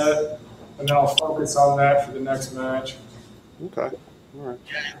skill set. And then I'll focus on that for the next match. Okay. All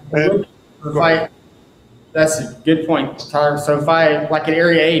right. And that's a good point, Tyler. So if I, like at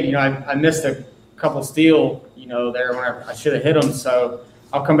Area 8, I missed a couple steel, there when I should have hit them. So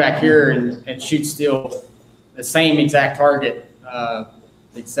I'll come back here and shoot steel the same exact target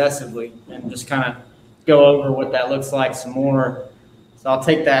excessively and just kind of go over what that looks like some more. So I'll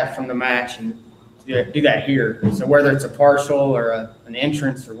take that from the match and do that here. So whether it's a partial or an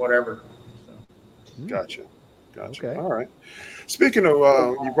entrance or whatever. So. Gotcha. Okay. All right. Speaking of,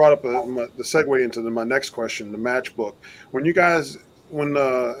 you brought up the segue into my next question, the match book. When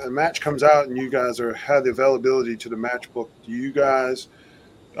a match comes out and you guys have the availability to the match book, do you guys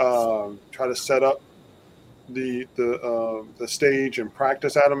try to set up the stage and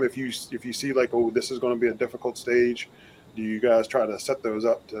practice at them? If you see like, oh, this is going to be a difficult stage, do you guys try to set those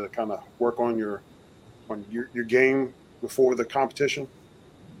up to kind of work on your game before the competition?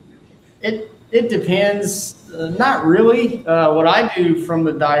 It depends. Not really. What I do from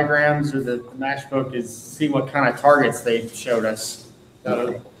the diagrams or the match book is see what kind of targets they've showed us.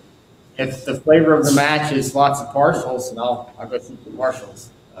 So if the flavor of the match is lots of partials, then I'll go shoot the partials.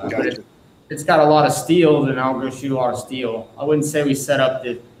 But if it's got a lot of steel, then I'll go shoot a lot of steel. I wouldn't say we set up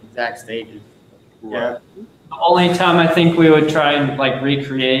the exact stages. Yeah. The only time I think we would try and like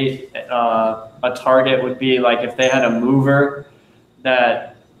recreate a target would be like if they had a mover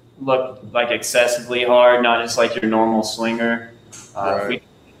that looked like excessively hard, not just like your normal swinger. If we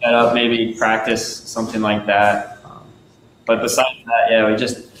set up, maybe practice something like that. But besides that, yeah, we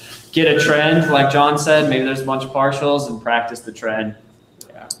just get a trend, like John said. Maybe there's a bunch of partials and practice the trend.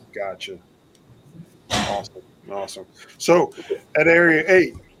 Yeah. Gotcha. Awesome. So at Area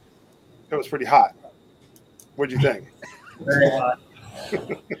 8, it was pretty hot. What'd you think? Very hot.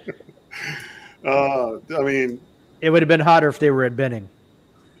 I mean, it would have been hotter if they were at Benning.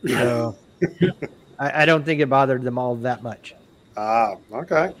 So I don't think it bothered them all that much.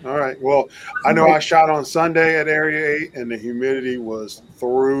 Okay. All right. Well, I know I shot on Sunday at Area 8 and the humidity was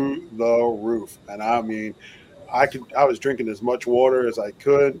through the roof. And I mean, I was drinking as much water as I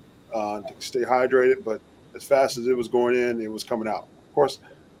could to stay hydrated, but as fast as it was going in, it was coming out. Of course,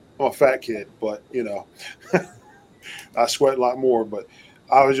 I'm a fat kid, but I sweat a lot more. But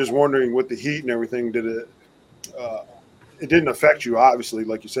I was just wondering with the heat and everything, it didn't affect you, obviously,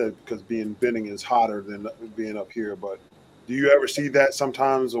 like you said, because Benning is hotter than being up here. But do you ever see that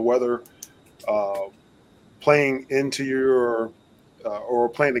sometimes, the weather playing into your or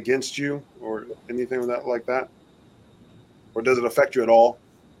playing against you or anything like that? Or does it affect you at all?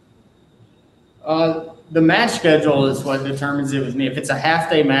 The match schedule is what determines it with me. If it's a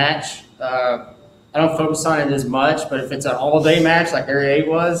half-day match, I don't focus on it as much. But if it's an all-day match like Area 8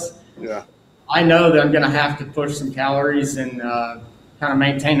 was, I know that I'm going to have to push some calories and kind of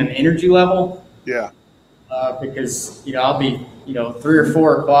maintain an energy level. Yeah. Because, I'll be, 3 or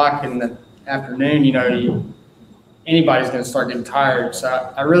 4 o'clock in the afternoon, anybody's going to start getting tired.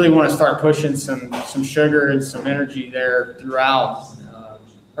 So I really want to start pushing some sugar and some energy there throughout,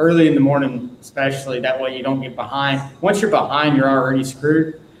 early in the morning, especially. That way you don't get behind. Once you're behind, you're already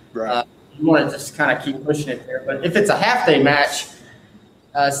screwed. Right. You want to just kind of keep pushing it there. But if it's a half-day match,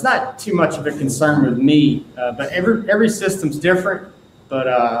 it's not too much of a concern with me, but every system's different. But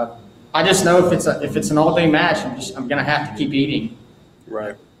I just know if it's an all-day match, I'm gonna have to keep eating.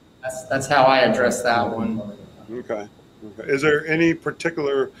 Right. That's how I address that one. Okay. Is there any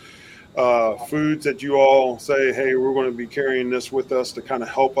particular foods that you all say, hey, we're going to be carrying this with us to kind of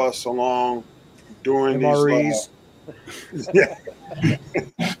help us along during MREs. These? Yeah.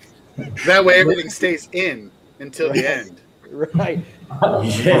 That way everything stays in until the end. Right.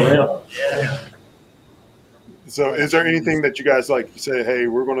 Yeah. So is there anything that you guys like say, hey,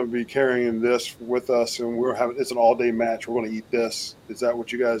 we're going to be carrying this with us and it's an all-day match, we're going to eat this? Is that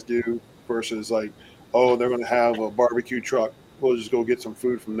what you guys do versus like, oh, they're going to have a barbecue truck, we'll just go get some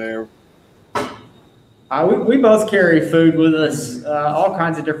food from there? We both carry food with us, all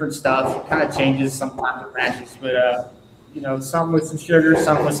kinds of different stuff. It kind of changes sometimes with matches, but some with some sugar,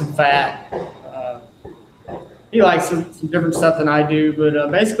 some with some fat. He likes some different stuff than I do,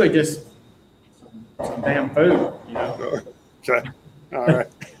 but basically just some damn food, you know. Okay. All right.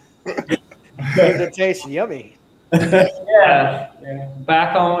 It tastes yummy. Yeah.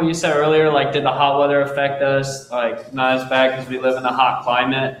 Back on what you said earlier, like, did the hot weather affect us? Like, not as bad because we live in a hot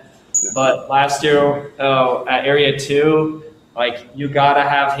climate. But last year at Area 2, like, you gotta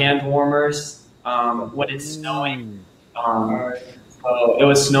have hand warmers when it's snowing. So it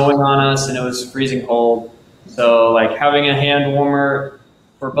was snowing on us and it was freezing cold. So, like, having a hand warmer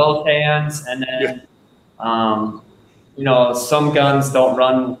for both hands, and then you know, some guns don't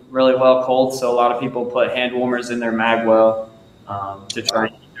run really well cold, so a lot of people put hand warmers in their mag well to try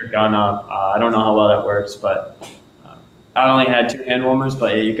and keep their gun up. I don't know how well that works, but I only had 2 hand warmers,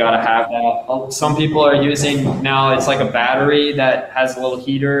 but yeah, you got to have that. Some people are using now, it's like a battery that has a little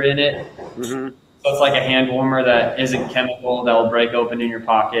heater in it. Mm-hmm. So it's like a hand warmer that isn't chemical that will break open in your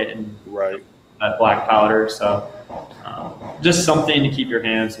pocket and that black powder. So just something to keep your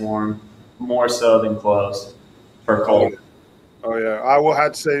hands warm, more so than clothes. For cold. Oh yeah, I will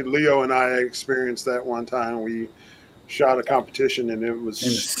have to say Leo and I experienced that one time. We shot a competition and it was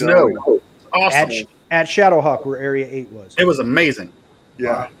snow. Awesome. At Shadowhawk, where Area 8 was. It was amazing.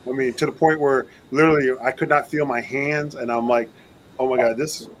 Yeah, I mean, to the point where literally I could not feel my hands, and I'm like, oh my god,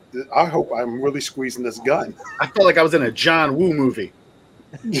 I hope I'm really squeezing this gun. I felt like I was in a John Woo movie.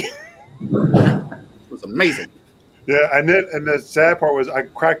 It was amazing. Yeah, and the sad part was I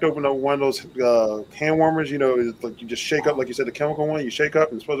cracked open one of those hand warmers. You know, it's like you just shake up, like you said, the chemical one. You shake up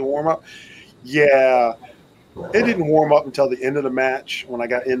and it's supposed to warm up. Yeah, it didn't warm up until the end of the match when I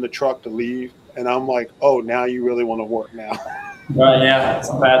got in the truck to leave, and I'm like, oh, now you really want to work now. Yeah, it's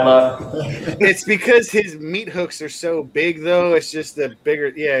bad luck. It's because his meat hooks are so big, though. It's just the bigger.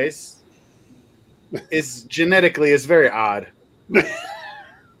 Yeah, it's genetically, it's very odd.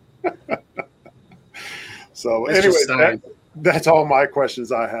 So anyway, that's all my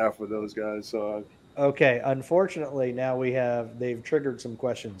questions I have for those guys. So okay, unfortunately, now they've triggered some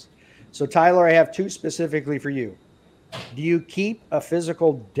questions. So Tyler, I have 2 specifically for you. Do you keep a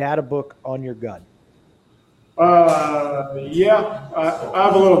physical data book on your gun? Yeah, I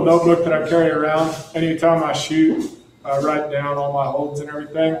have a little notebook that I carry around. Anytime I shoot, I write down all my holds and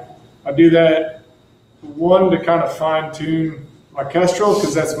everything. I do that, 1, to kind of fine tune my Kestrel,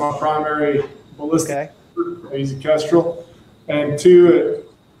 because that's my primary ballistic. Okay. I use a Kestrel. And 2,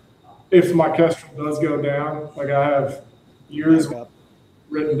 if my Kestrel does go down, like I have years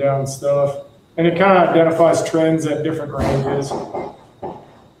written down stuff, and it kind of identifies trends at different ranges.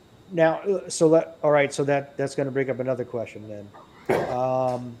 Now, so that's going to bring up another question then.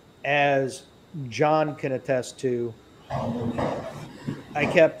 As John can attest to, I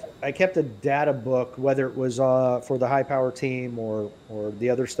kept a data book, whether it was for the high power team or the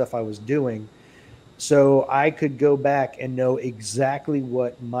other stuff I was doing, so I could go back and know exactly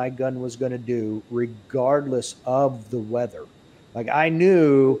what my gun was going to do, regardless of the weather. Like, I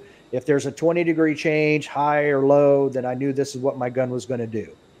knew if there's a 20-degree change, high or low, then I knew this is what my gun was going to do.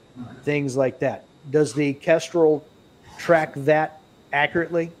 Things like that. Does the Kestrel track that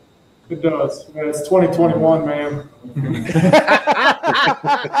accurately? It does. Yeah, it's 2021, man.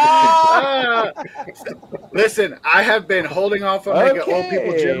 Listen, I have been holding off on making old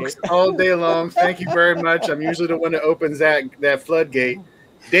people jokes all day long. Thank you very much. I'm usually the one that opens that floodgate.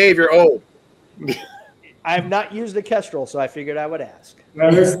 Dave, you're old. I have not used the Kestrel, so I figured I would ask.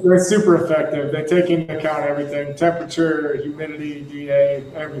 No, they're super effective. They take into account everything: temperature, humidity, DA,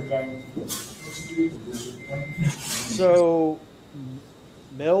 everything. So,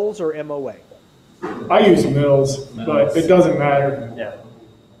 Mills or MOA? I use Mills, but it doesn't matter. Yeah.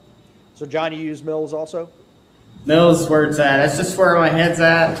 So, John, you use Mills also? Mills, where it's at. That's just where my head's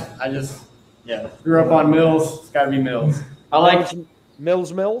at. I just, grew up on Mills. It's got to be Mills. I like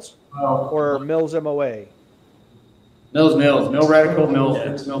Mills or Mills MOA? Mills, mill reticle,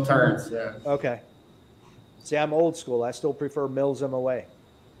 mill turns. Yeah. Okay. See, I'm old school. I still prefer Mills MOA.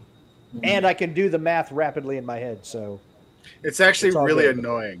 And I can do the math rapidly in my head, so. It's actually really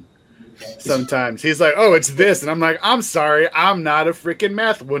annoying sometimes. He's like, oh, it's this. And I'm like, I'm sorry. I'm not a freaking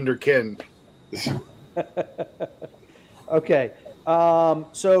math wunderkind. Okay.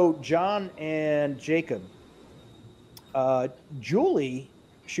 So John and Jacob, Julie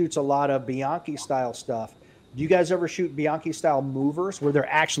shoots a lot of Bianchi style stuff. Do you guys ever shoot Bianchi style movers where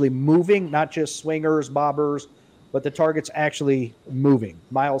they're actually moving, not just swingers, bobbers, but the target's actually moving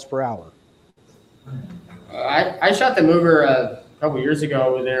miles per hour? I shot the mover a couple years ago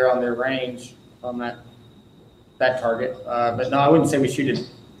over there on their range on that target. But no, I wouldn't say we shoot it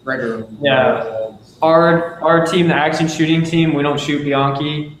regularly. Yeah. Our team, the action shooting team, we don't shoot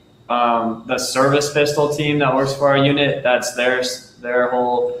Bianchi. The service pistol team that works for our unit, that's their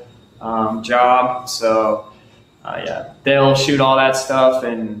whole job. So yeah, they'll shoot all that stuff,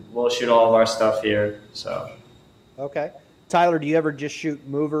 and we'll shoot all of our stuff here. So Okay. Tyler, do you ever just shoot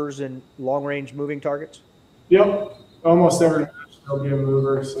movers and long-range moving targets? Yep. Almost every match there'll be a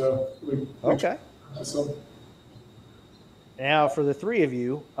mover, so Okay. So Now, for the three of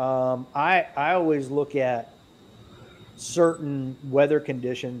you, I always look at certain weather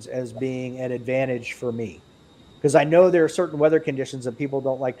conditions as being an advantage for me, because I know there are certain weather conditions that people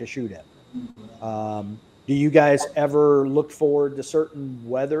don't like to shoot at. Do you guys ever look forward to certain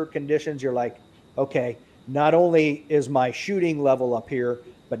weather conditions? You're like, okay, not only is my shooting level up here,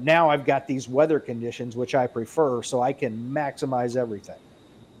 but now I've got these weather conditions, which I prefer, so I can maximize everything.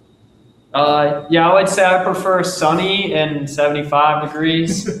 yeah, I would say I prefer sunny and 75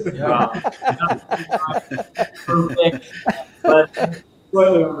 degrees. Perfect. But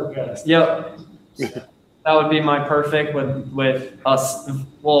slightly overcast. yep, that would be my perfect with us.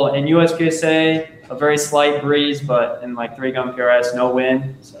 Well, in USPSA, a very slight breeze, but in like 3-gun PRS, no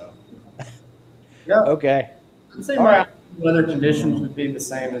wind. So Yeah. Okay. I'd say All my right. weather conditions would be the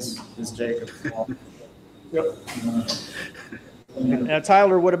same as Jacob's. Yep. Now,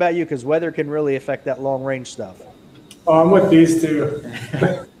 Tyler, what about you? Because weather can really affect that long-range stuff. Oh, I'm with these two.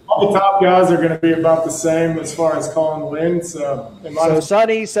 All the top guys are going to be about the same as far as calling wind. So, So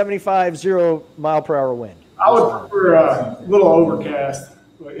sunny, 75, 0 mile per hour wind. I would prefer a little overcast.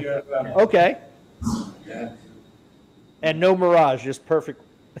 But yeah. Okay. Yeah. And no mirage, just perfect.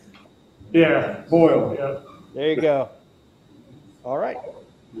 Yeah. Boil. Yeah. There you go. All right.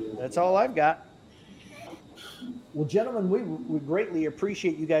 That's all I've got. Well, gentlemen, we greatly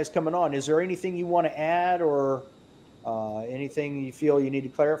appreciate you guys coming on. Is there anything you want to add or anything you feel you need to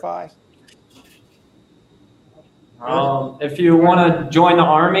clarify? if you want to join the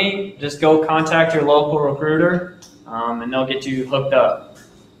Army, just go contact your local recruiter, and they'll get you hooked up.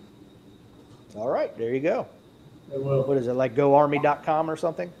 All right. There you go. It will. What is it, like goarmy.com or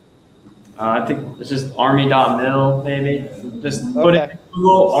something? I think it's just army.mil, maybe. Just put it Okay. in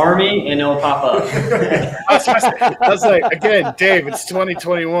Google Army and it'll pop up. I was like, again, Dave, it's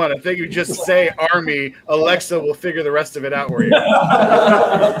 2021. I think you just say Army, Alexa will figure the rest of it out for you.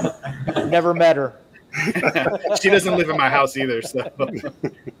 Never met her. She doesn't live in my house either. So,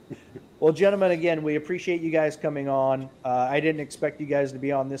 Well, gentlemen, again, we appreciate you guys coming on. I didn't expect you guys to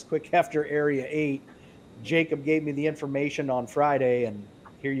be on this quick after Area 8. Jacob gave me the information on Friday, and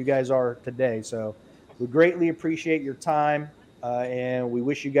here you guys are today. So we greatly appreciate your time, and we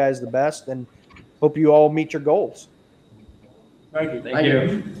wish you guys the best and hope you all meet your goals. Thank you. Thank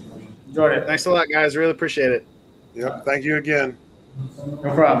you. Enjoyed it. thanks a lot, guys. Really appreciate it. Yep. Thank you again.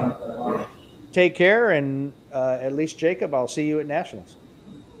 No problem. Take care, and at least Jacob, I'll see you at Nationals.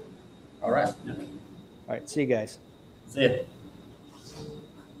 All right. All right, see you guys. See ya.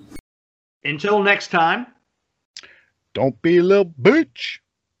 Until next time. Don't be a little bitch.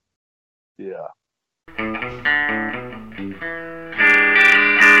 Yeah.